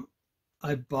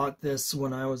 I bought this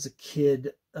when I was a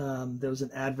kid. There was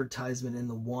an advertisement in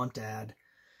the Want ad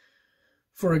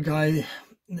for a guy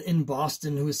in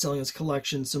Boston who was selling his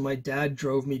collection, so my dad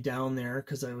drove me down there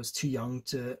because I was too young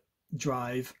to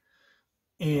drive,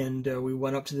 and we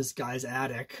went up to this guy's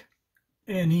attic,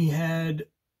 and he had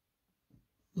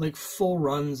like full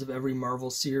runs of every Marvel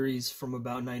series from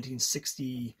about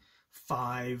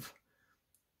 1965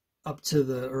 up to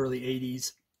the early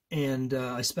 80s, and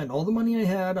I spent all the money I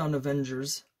had on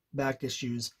Avengers back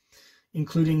issues,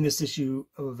 including this issue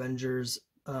of Avengers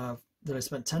that I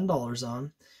spent $10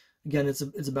 on. Again, it's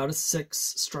about a 6.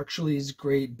 Structurally, he's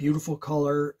great, beautiful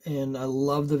color, and I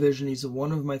love the Vision. He's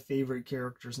one of my favorite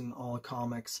characters in all of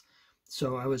comics.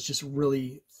 So I was just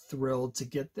really thrilled to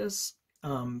get this.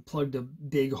 Plugged a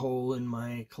big hole in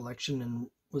my collection and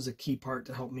was a key part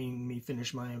to help me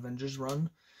finish my Avengers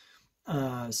run.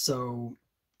 So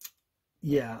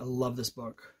yeah, I love this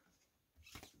book.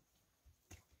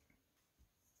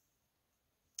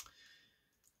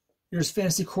 Here's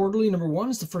Fantasy Quarterly number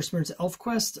 1. It's the first appearance of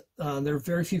ElfQuest. There are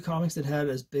very few comics that had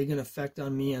as big an effect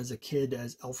on me as a kid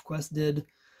as ElfQuest did.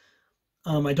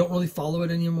 I don't really follow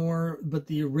it anymore, but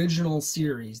the original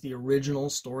series, the original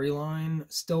storyline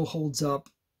still holds up.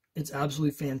 It's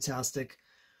absolutely fantastic.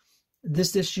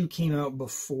 This issue came out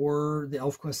before the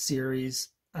ElfQuest series,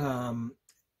 and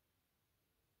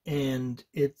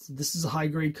this is a high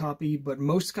grade copy, but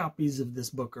most copies of this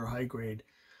book are high grade.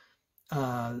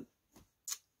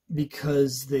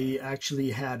 Because they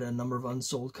actually had a number of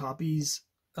unsold copies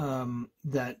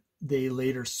that they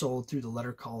later sold through the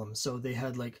letter column. So they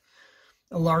had like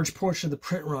a large portion of the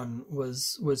print run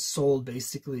was sold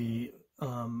basically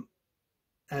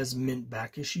as mint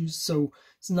back issues. So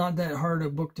it's not that hard a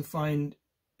book to find.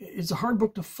 It's a hard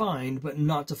book to find, but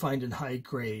not to find in high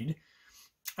grade.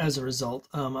 As a result,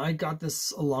 I got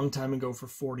this a long time ago for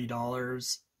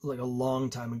 $40, like a long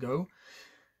time ago.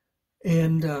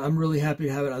 And I'm really happy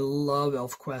to have it. I love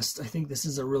ElfQuest. I think this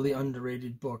is a really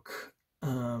underrated book.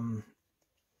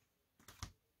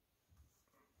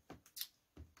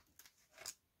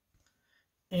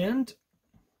 And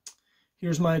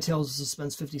here's my Tales of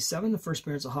Suspense 57, the first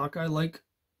appearance of Hawkeye. Like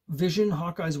Vision,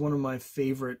 Hawkeye is one of my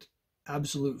favorite,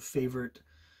 absolute favorite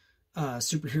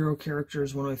superhero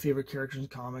characters, one of my favorite characters in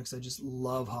comics. I just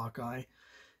love Hawkeye.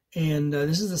 And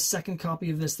this is the second copy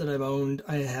of this that I've owned.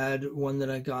 I had one that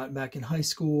I got back in high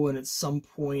school, and at some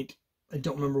point, I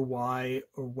don't remember why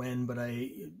or when, but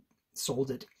I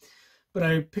sold it. But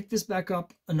I picked this back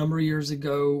up a number of years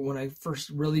ago when I first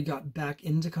really got back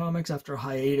into comics after a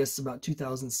hiatus, about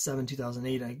 2007,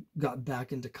 2008. I got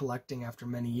back into collecting after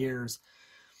many years.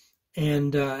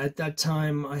 And at that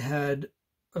time, I had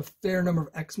a fair number of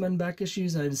X-Men back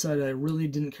issues, and I decided I really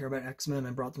didn't care about X-Men.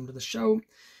 I brought them to the show.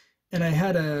 And I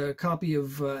had a copy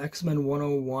of X-Men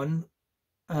 101.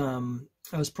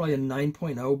 I was probably a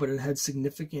 9.0, but it had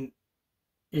significant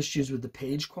issues with the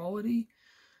page quality.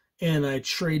 And I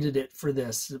traded it for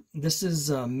this. This is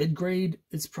mid-grade.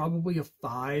 It's probably a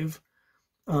 5.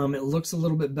 It looks a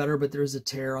little bit better, but there's a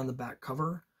tear on the back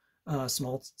cover.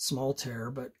 Small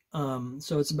tear, but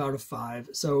so it's about a 5.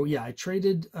 So yeah, I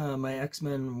traded my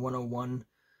X-Men 101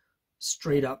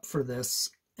 straight up for this.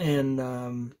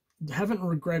 And haven't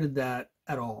regretted that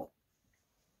at all.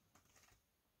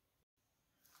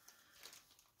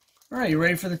 All right, you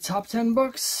ready for the top 10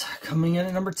 books? Coming in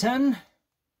at number 10,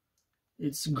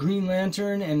 it's Green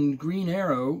Lantern and Green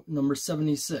Arrow, number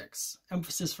 76.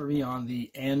 Emphasis for me on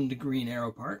the "and Green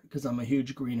Arrow" part, because I'm a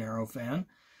huge Green Arrow fan.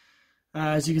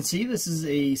 As you can see, this is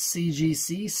a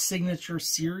CGC Signature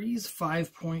Series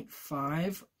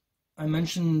 5.5. I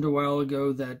mentioned a while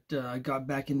ago that I got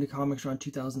back into comics around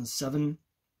 2007.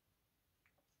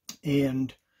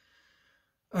 And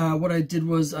what I did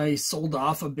was I sold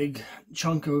off a big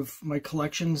chunk of my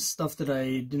collection, stuff that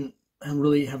I didn't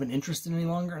really have an interest in any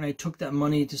longer, and I took that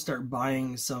money to start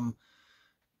buying some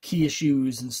key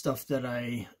issues and stuff that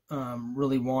I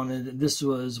really wanted. This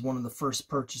was one of the first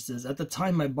purchases. At the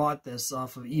time I bought this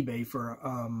off of eBay for,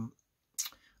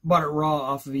 bought it raw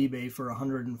off of eBay for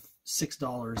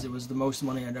 $106. It was the most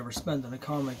money I'd ever spent on a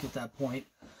comic at that point.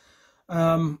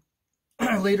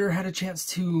 I later had a chance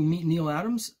to meet Neil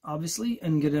Adams, obviously,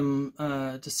 and get him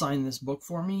to sign this book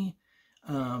for me.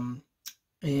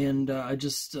 I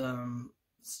just,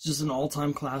 it's just an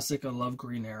all-time classic. I love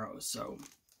Green Arrow. So,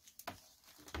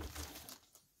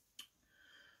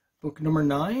 book number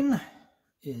 9,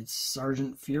 it's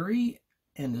Sergeant Fury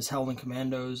and his Howling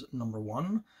Commandos, number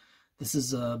 1. This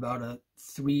is about a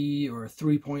 3 or a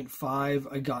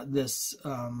 3.5. I got this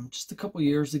just a couple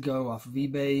years ago off of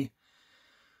eBay.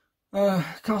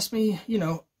 Cost me, you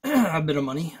know, a bit of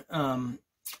money.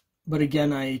 But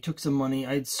again, I took some money.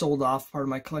 I'd sold off part of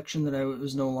my collection that I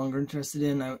was no longer interested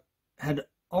in. I had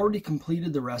already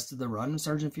completed the rest of the run of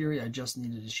Sergeant Fury. I just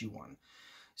needed issue 1.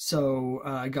 So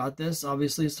I got this.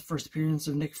 Obviously, it's the first appearance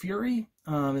of Nick Fury.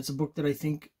 It's a book that I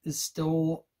think is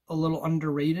still a little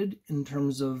underrated in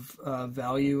terms of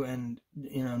value and,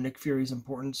 you know, Nick Fury's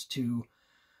importance to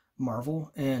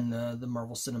Marvel and the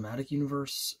Marvel Cinematic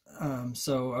Universe.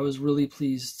 So I was really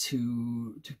pleased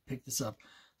to pick this up.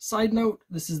 Side note,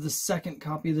 this is the second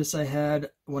copy of this I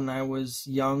had when I was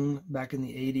young, back in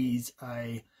the 80s.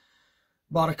 I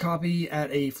bought a copy at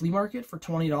a flea market for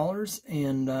 $20,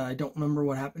 and I don't remember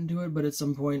what happened to it, but at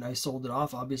some point I sold it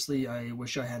off. Obviously, I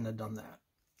wish I hadn't done that.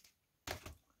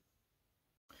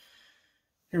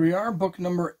 Here we are, book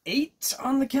number 8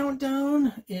 on the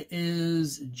countdown. It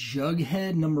is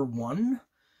Jughead number 1.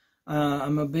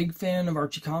 I'm a big fan of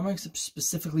Archie Comics,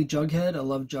 specifically Jughead. I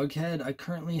love Jughead. I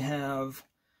currently have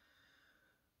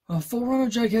a full run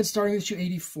of Jughead starting with issue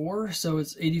 84, so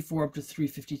it's 84 up to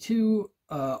 352,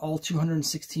 all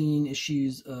 216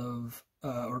 issues of,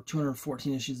 or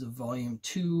 214 issues of Volume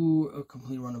 2, a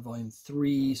complete run of Volume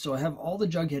 3. So I have all the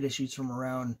Jughead issues from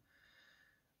around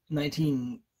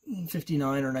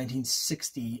 1959 or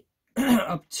 1960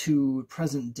 up to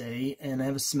present day, and I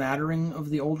have a smattering of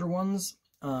the older ones.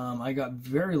 I got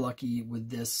very lucky with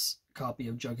this copy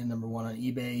of Jughead number 1 on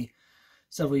eBay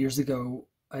several years ago.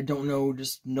 I don't know,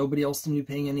 just nobody else seemed to be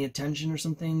paying any attention or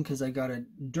something, because I got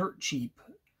it dirt cheap.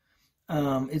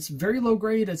 It's very low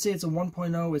grade. I'd say it's a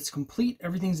 1.0. It's complete.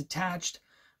 Everything's attached.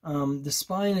 The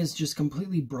spine is just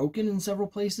completely broken in several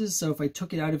places, so if I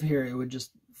took it out of here, it would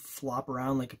just flop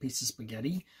around like a piece of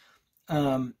spaghetti.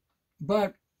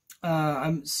 But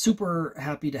I'm super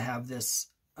happy to have this.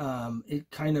 It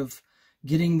kind of,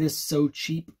 getting this so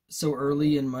cheap so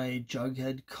early in my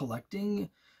Jughead collecting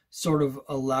sort of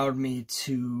allowed me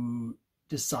to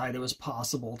decide it was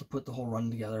possible to put the whole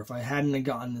run together. If I hadn't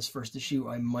gotten this first issue,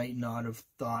 I might not have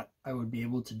thought I would be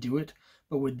able to do it.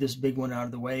 But with this big one out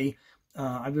of the way,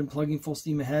 I've been plugging full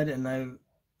steam ahead, and I'm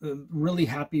really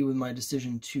happy with my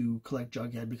decision to collect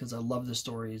Jughead because I love the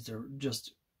stories. They're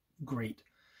just great.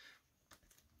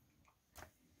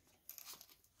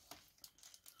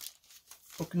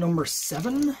 Book number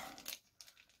 7.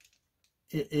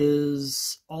 It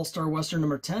is All-Star Western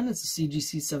number 10. It's a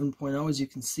CGC 7.0, as you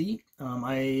can see.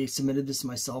 I submitted this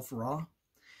myself raw,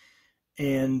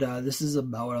 and this is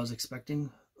about what I was expecting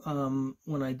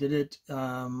when I did it.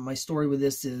 My story with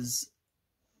this is,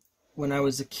 when I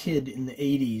was a kid in the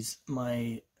 80s,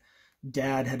 my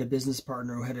dad had a business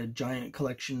partner who had a giant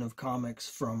collection of comics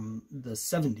from the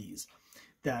 70s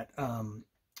that,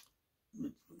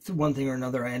 through one thing or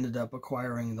another, I ended up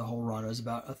acquiring the whole run. It was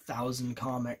about 1,000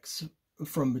 comics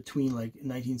from between like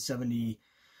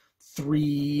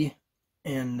 1973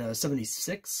 and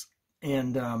 76,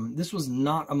 and this was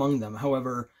not among them.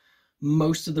 However,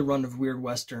 most of the run of Weird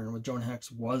Western with Jonah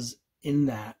Hex was in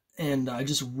that, and I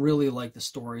just really liked the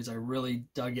stories. I really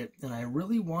dug it, and I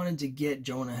really wanted to get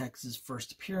Jonah Hex's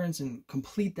first appearance and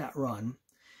complete that run.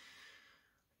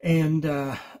 And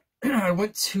I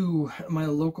went to my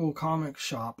local comic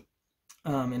shop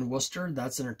in Worcester.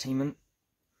 That's Entertainment.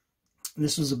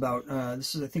 This was about, I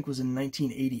think was in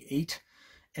 1988,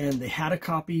 and they had a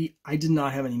copy. I did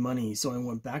not have any money, so I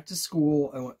went back to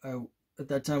school. I at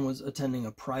that time was attending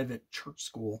a private church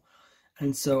school,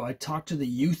 and so I talked to the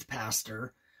youth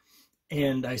pastor,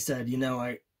 and I said, you know,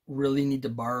 I really need to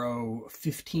borrow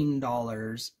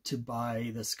 $15 to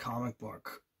buy this comic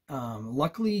book.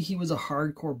 Luckily, he was a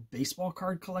hardcore baseball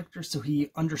card collector, so he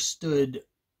understood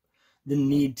the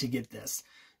need to get this.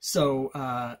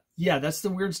 So, yeah, that's the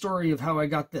weird story of how I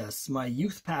got this. My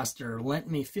youth pastor lent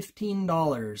me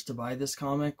 $15 to buy this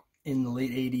comic in the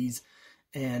late 80s,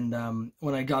 and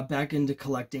when I got back into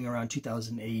collecting around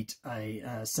 2008,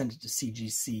 I sent it to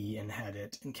CGC and had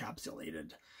it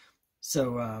encapsulated.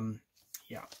 So,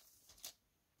 yeah.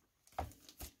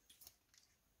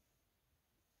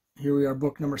 Here we are,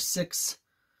 book number 6.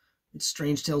 It's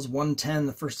Strange Tales 110,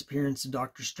 the first appearance of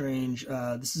Doctor Strange.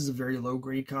 This is a very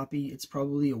low-grade copy. It's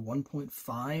probably a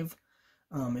 1.5.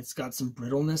 It's got some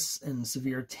brittleness and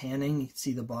severe tanning. You can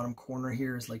see the bottom corner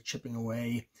here is like chipping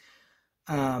away.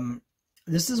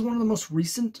 This is one of the most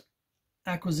recent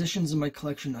acquisitions in my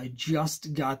collection. I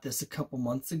just got this a couple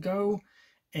months ago,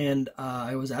 and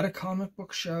I was at a comic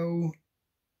book show,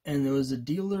 and there was a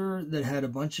dealer that had a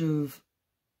bunch of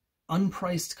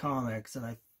unpriced comics, and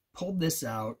I pulled this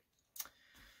out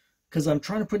because I'm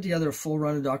trying to put together a full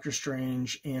run of Doctor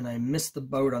Strange, and I missed the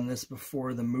boat on this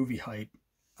before the movie hype.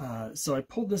 So I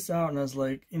pulled this out, and I was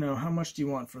like, you know, how much do you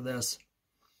want for this?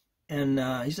 And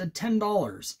he said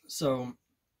 $10. So,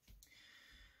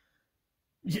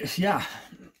 yeah.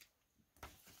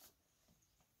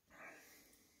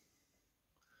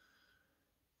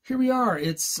 Here we are.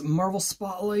 It's Marvel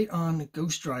Spotlight on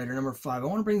Ghost Rider number 5. I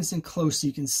want to bring this in close so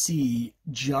you can see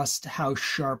just how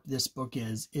sharp this book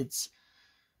is. It's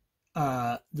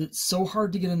so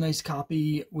hard to get a nice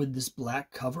copy with this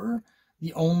black cover.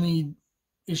 The only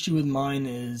issue with mine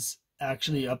is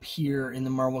actually up here in the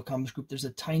Marvel Comics group. There's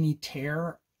a tiny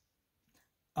tear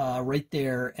right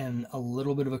there and a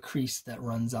little bit of a crease that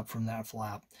runs up from that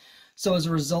flap. So as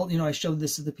a result, you know, I showed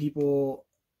this to the people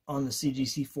on the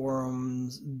CGC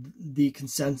forums. The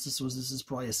consensus was this is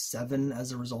probably a 7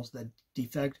 as a result of that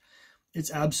defect.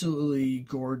 It's absolutely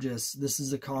gorgeous. This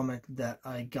is a comic that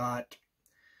I got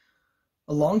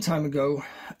a long time ago.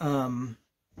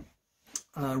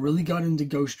 Really got into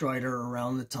Ghost Rider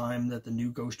around the time that the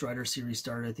new Ghost Rider series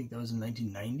started. I think that was in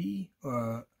 1990.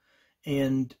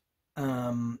 And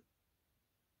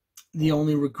the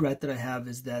only regret that I have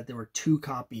is that there were 2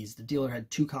 copies. The dealer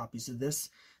had 2 copies of this.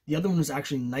 The other one was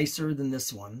actually nicer than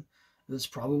this one. It was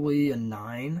probably a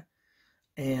 9.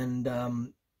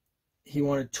 And he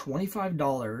wanted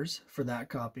 $25 for that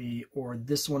copy, or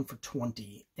this one for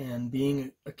 $20. And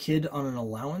being a kid on an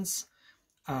allowance,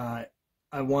 I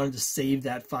wanted to save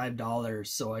that $5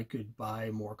 so I could buy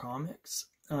more comics.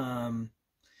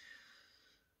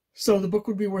 So the book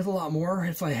would be worth a lot more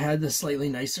if I had the slightly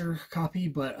nicer copy,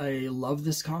 but I love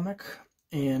this comic,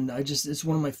 and it's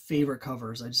one of my favorite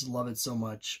covers. I just love it so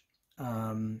much.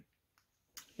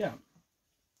 Yeah.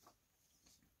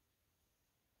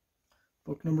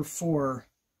 Book number 4,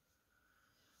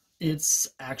 it's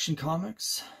Action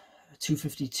Comics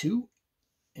 252.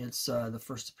 It's the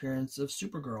first appearance of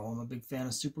Supergirl. I'm a big fan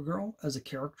of Supergirl as a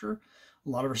character. A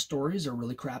lot of her stories are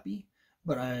really crappy,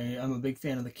 but I'm a big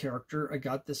fan of the character. I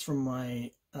got this from my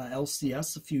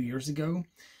LCS a few years ago.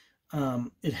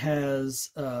 It has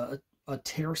a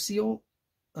tear seal,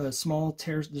 a small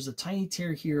tear. There's a tiny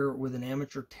tear here with an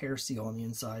amateur tear seal on the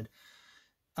inside,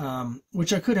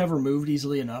 which I could have removed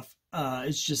easily enough.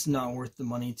 It's just not worth the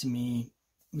money to me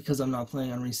because I'm not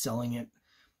planning on reselling it.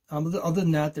 Other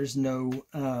than that, there's no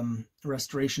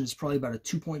restoration. It's probably about a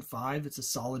 2.5. It's a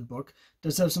solid book. It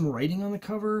does have some writing on the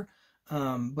cover,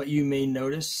 but you may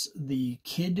notice the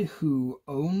kid who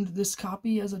owned this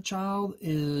copy as a child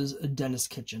is Dennis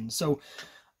Kitchen. So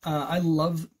I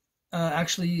love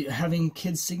actually having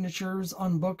kids' signatures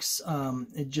on books.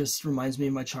 It just reminds me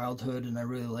of my childhood, and I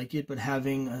really like it. But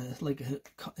having a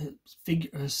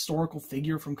historical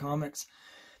figure from comics,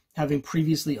 having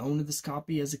previously owned this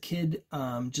copy as a kid,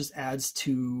 just adds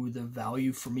to the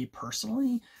value for me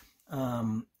personally.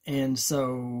 And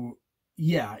so,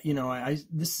 yeah, you know, I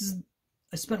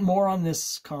spent more on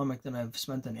this comic than I've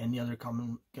spent on any other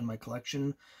comic in my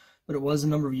collection, but it was a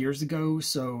number of years ago.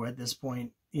 So at this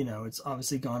point, you know, it's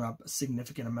obviously gone up a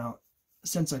significant amount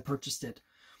since I purchased it.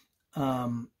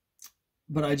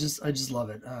 But I just love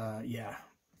it. Yeah.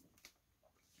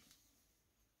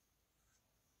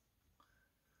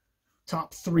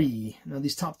 Top 3. Now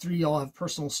these top 3 all have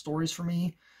personal stories for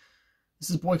me. This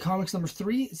is Boy Comics number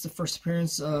 3. It's the first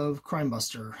appearance of Crime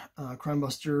Buster. Crime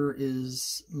Buster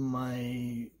is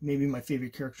maybe my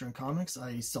favorite character in comics.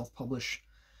 I self-publish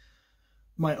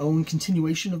my own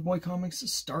continuation of Boy Comics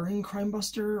starring Crime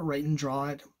Buster, write and draw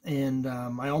it, and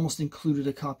I almost included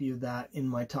a copy of that in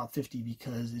my top 50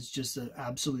 because it's just an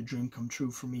absolute dream come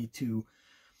true for me to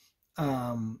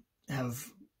have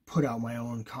put out my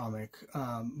own comic.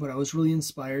 But I was really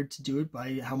inspired to do it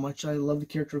by how much I love the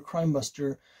character of Crime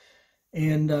Buster.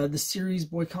 And the series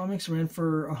Boy Comics ran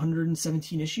for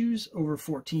 117 issues over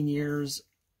 14 years.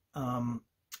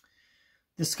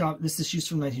 This issue's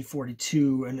from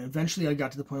 1942, and eventually I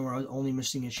got to the point where I was only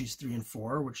missing issues 3 and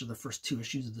 4, which are the first 2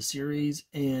 issues of the series,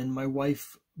 and my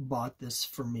wife bought this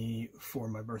for me for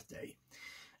my birthday.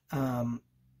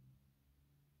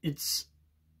 It's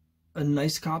a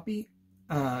nice copy.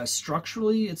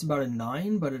 Structurally, it's about a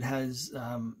 9, but it has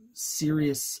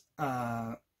serious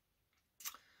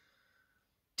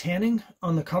tanning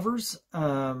on the covers,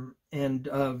 and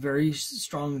very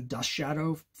strong dust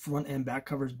shadow, front and back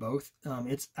covers both.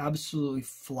 It's absolutely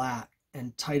flat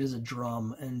and tight as a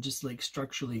drum, and just like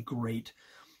structurally great.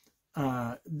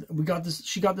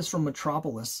 She got this from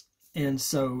Metropolis, and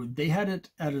so they had it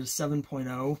at a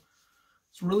 7.0.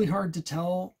 It's really hard to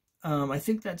tell. I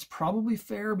think that's probably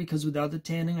fair because without the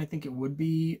tanning, I think it would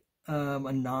be a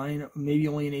 9, maybe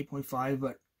only an 8.5,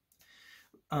 but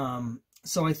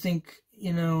so I think,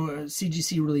 you know,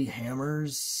 CGC really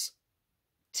hammers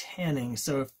tanning.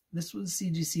 So if this was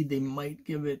CGC, they might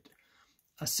give it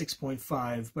a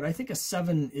 6.5, but I think a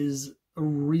 7 is a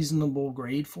reasonable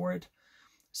grade for it.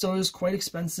 So it was quite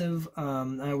expensive.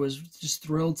 I was just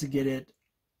thrilled to get it,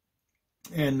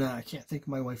 and I can't thank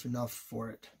my wife enough for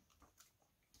it.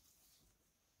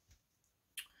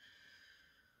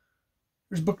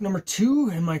 There's book number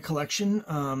 2 in my collection.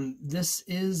 This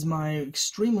is my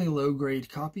extremely low grade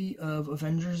copy of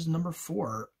Avengers number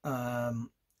 4.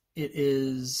 It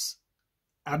is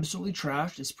absolutely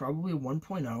trashed. It's probably a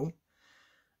 1.0.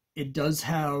 It does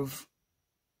have,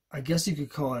 I guess you could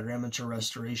call it amateur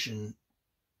restoration,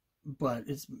 but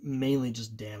it's mainly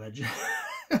just damage.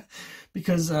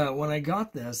 Because when I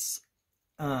got this,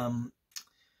 I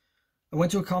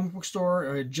went to a comic book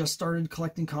store. I had just started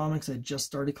collecting comics. I just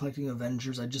started collecting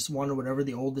Avengers. I just wanted whatever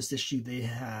the oldest issue they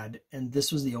had, and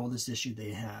this was the oldest issue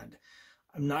they had.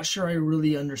 I'm not sure I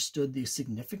really understood the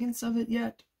significance of it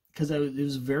yet, because it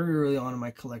was very early on in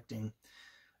my collecting.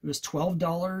 It was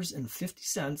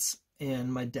 $12.50,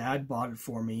 and my dad bought it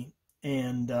for me.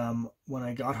 And when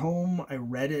I got home, I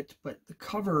read it, but the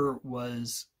cover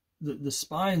was, the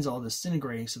spine's all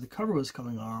disintegrating, so the cover was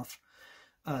coming off.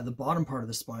 The bottom part of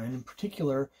the spine in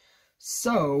particular.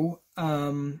 So,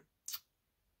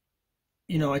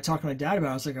 you know, I talked to my dad about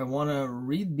it. I was like, I want to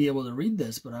be able to read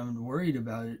this, but I'm worried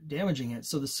about it damaging it.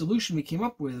 So the solution we came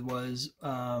up with was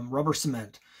rubber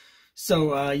cement.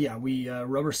 So, yeah, we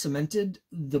rubber cemented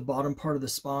the bottom part of the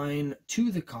spine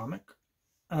to the comic.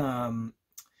 And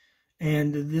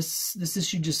this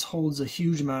issue just holds a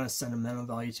huge amount of sentimental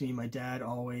value to me. My dad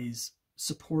always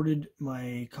supported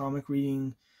my comic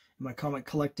reading, my comic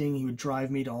collecting. He would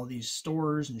drive me to all these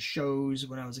stores and shows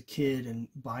when I was a kid and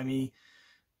buy me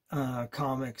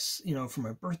comics, you know, for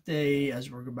my birthday, as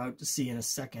we're about to see in a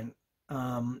second.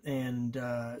 So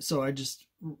this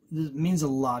means a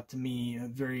lot to me,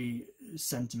 very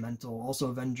sentimental. Also,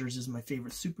 Avengers is my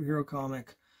favorite superhero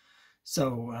comic.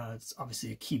 So it's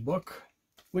obviously a key book,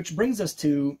 which brings us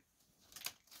to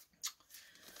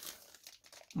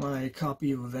my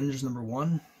copy of Avengers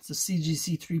 #1. It's a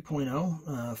CGC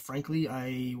 3.0. Frankly,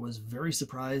 I was very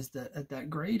surprised at that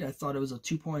grade. I thought it was a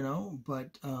 2.0,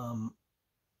 but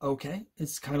okay.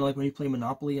 It's kind of like when you play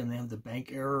Monopoly and they have the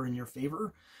bank error in your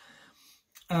favor.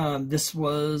 This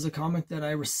was a comic that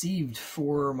I received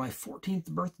for my 14th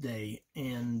birthday,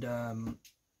 and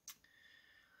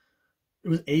it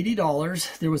was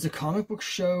 $80. There was a comic book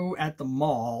show at the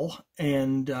mall,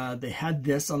 and they had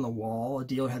this on the wall. A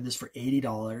dealer had this for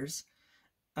 $80.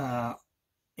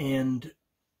 And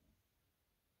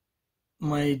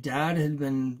my dad had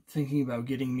been thinking about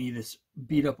getting me this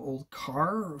beat up old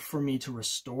car for me to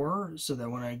restore, so that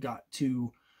when I got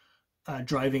to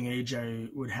driving age, I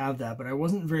would have that. But I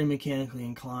wasn't very mechanically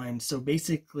inclined. So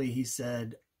basically he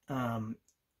said,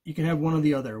 you can have one or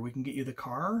the other. We can get you the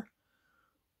car,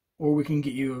 or we can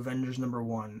get you Avengers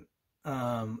 #1.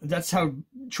 That's how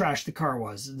trash the car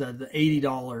was. The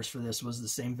 $80 for this was the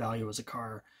same value as a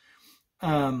car.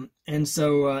 And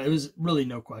so it was really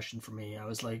no question for me. I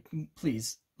was like,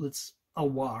 please, I'll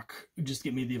walk. Just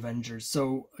get me the Avengers.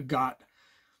 So I got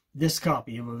this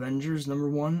copy of Avengers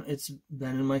 #1. It's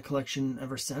been in my collection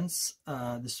ever since.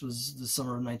 This was the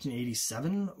summer of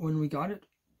 1987 when we got it.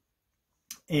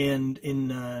 And in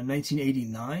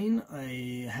 1989,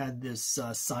 I had this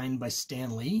signed by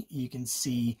Stan Lee. You can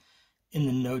see in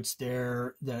the notes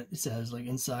there that it says, like,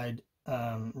 inside,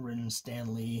 written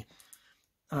Stan Lee.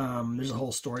 There's a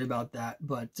whole story about that,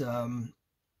 but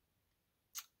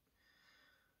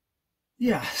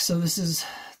yeah. So this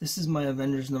is my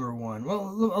Avengers #1.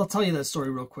 Well, I'll tell you that story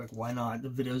real quick. Why not? The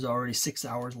video is already 6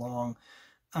 hours long.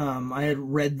 I had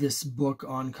read this book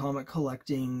on comic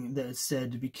collecting that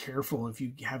said to be careful if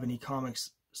you have any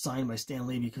comics signed by Stan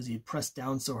Lee, because he'd press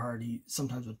down so hard he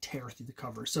sometimes would tear through the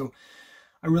cover. So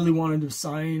I really wanted to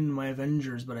sign my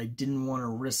Avengers, but I didn't want to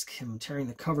risk him tearing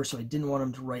the cover, so I didn't want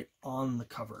him to write on the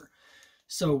cover.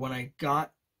 So when I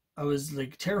was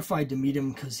like terrified to meet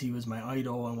him because he was my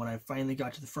idol, and when I finally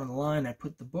got to the front of the line, I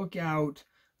put the book out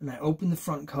and I opened the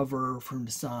front cover for him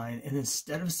to sign, and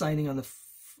instead of signing on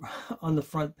the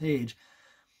front page,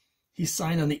 he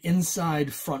signed on the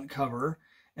inside front cover,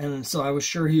 and so I was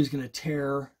sure he was going to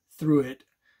tear through it,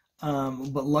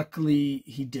 but luckily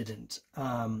he didn't.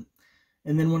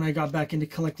 And then when I got back into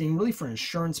collecting, really for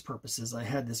insurance purposes, I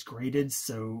had this graded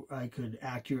so I could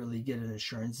accurately get an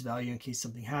insurance value in case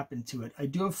something happened to it. I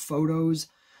do have photos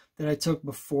that I took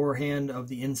beforehand of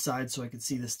the inside so I could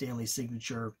see the Stan Lee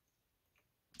signature.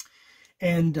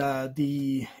 And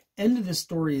the end of this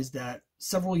story is that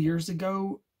several years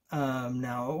ago,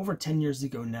 now over 10 years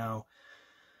ago now,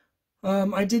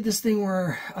 I did this thing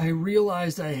where I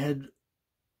realized I had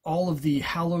all of the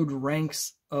hallowed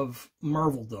ranks of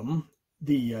Marveldom,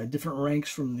 the different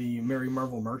ranks from the Merry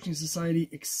Marvel Marching Society,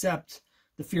 except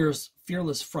the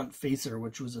Fearless Front Facer,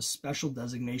 which was a special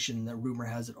designation that rumor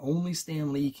has it only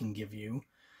Stan Lee can give you.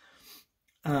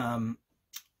 And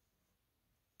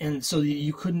so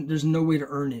you couldn't, there's no way to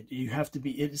earn it. You have to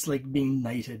be, it's like being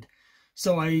knighted.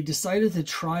 So I decided to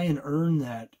try and earn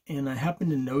that, and I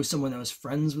happened to know someone that was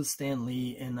friends with Stan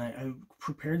Lee, and I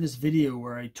prepared this video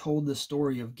where I told the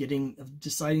story of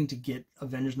deciding to get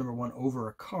Avengers #1 over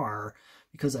a car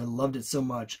because I loved it so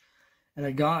much. And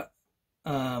I got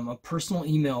a personal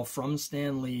email from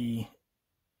Stan Lee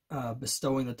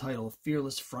bestowing the title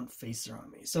Fearless Front Facer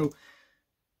on me. So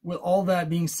with all that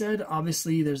being said,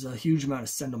 obviously there's a huge amount of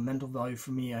sentimental value for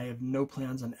me. I have no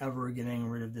plans on ever getting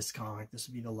rid of this comic. This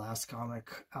would be the last comic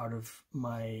out of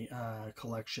my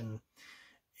collection.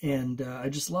 And I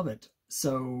just love it.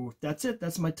 So that's it.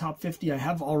 That's my top 50. I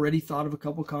have already thought of a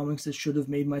couple comics that should have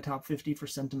made my top 50 for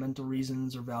sentimental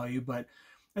reasons or value, but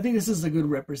I think this is a good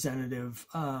representative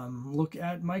look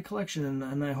at my collection,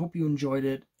 and I hope you enjoyed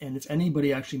it. And if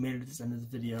anybody actually made it to the end of the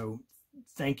video,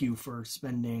 thank you for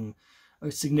spending a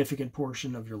significant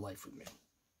portion of your life with me.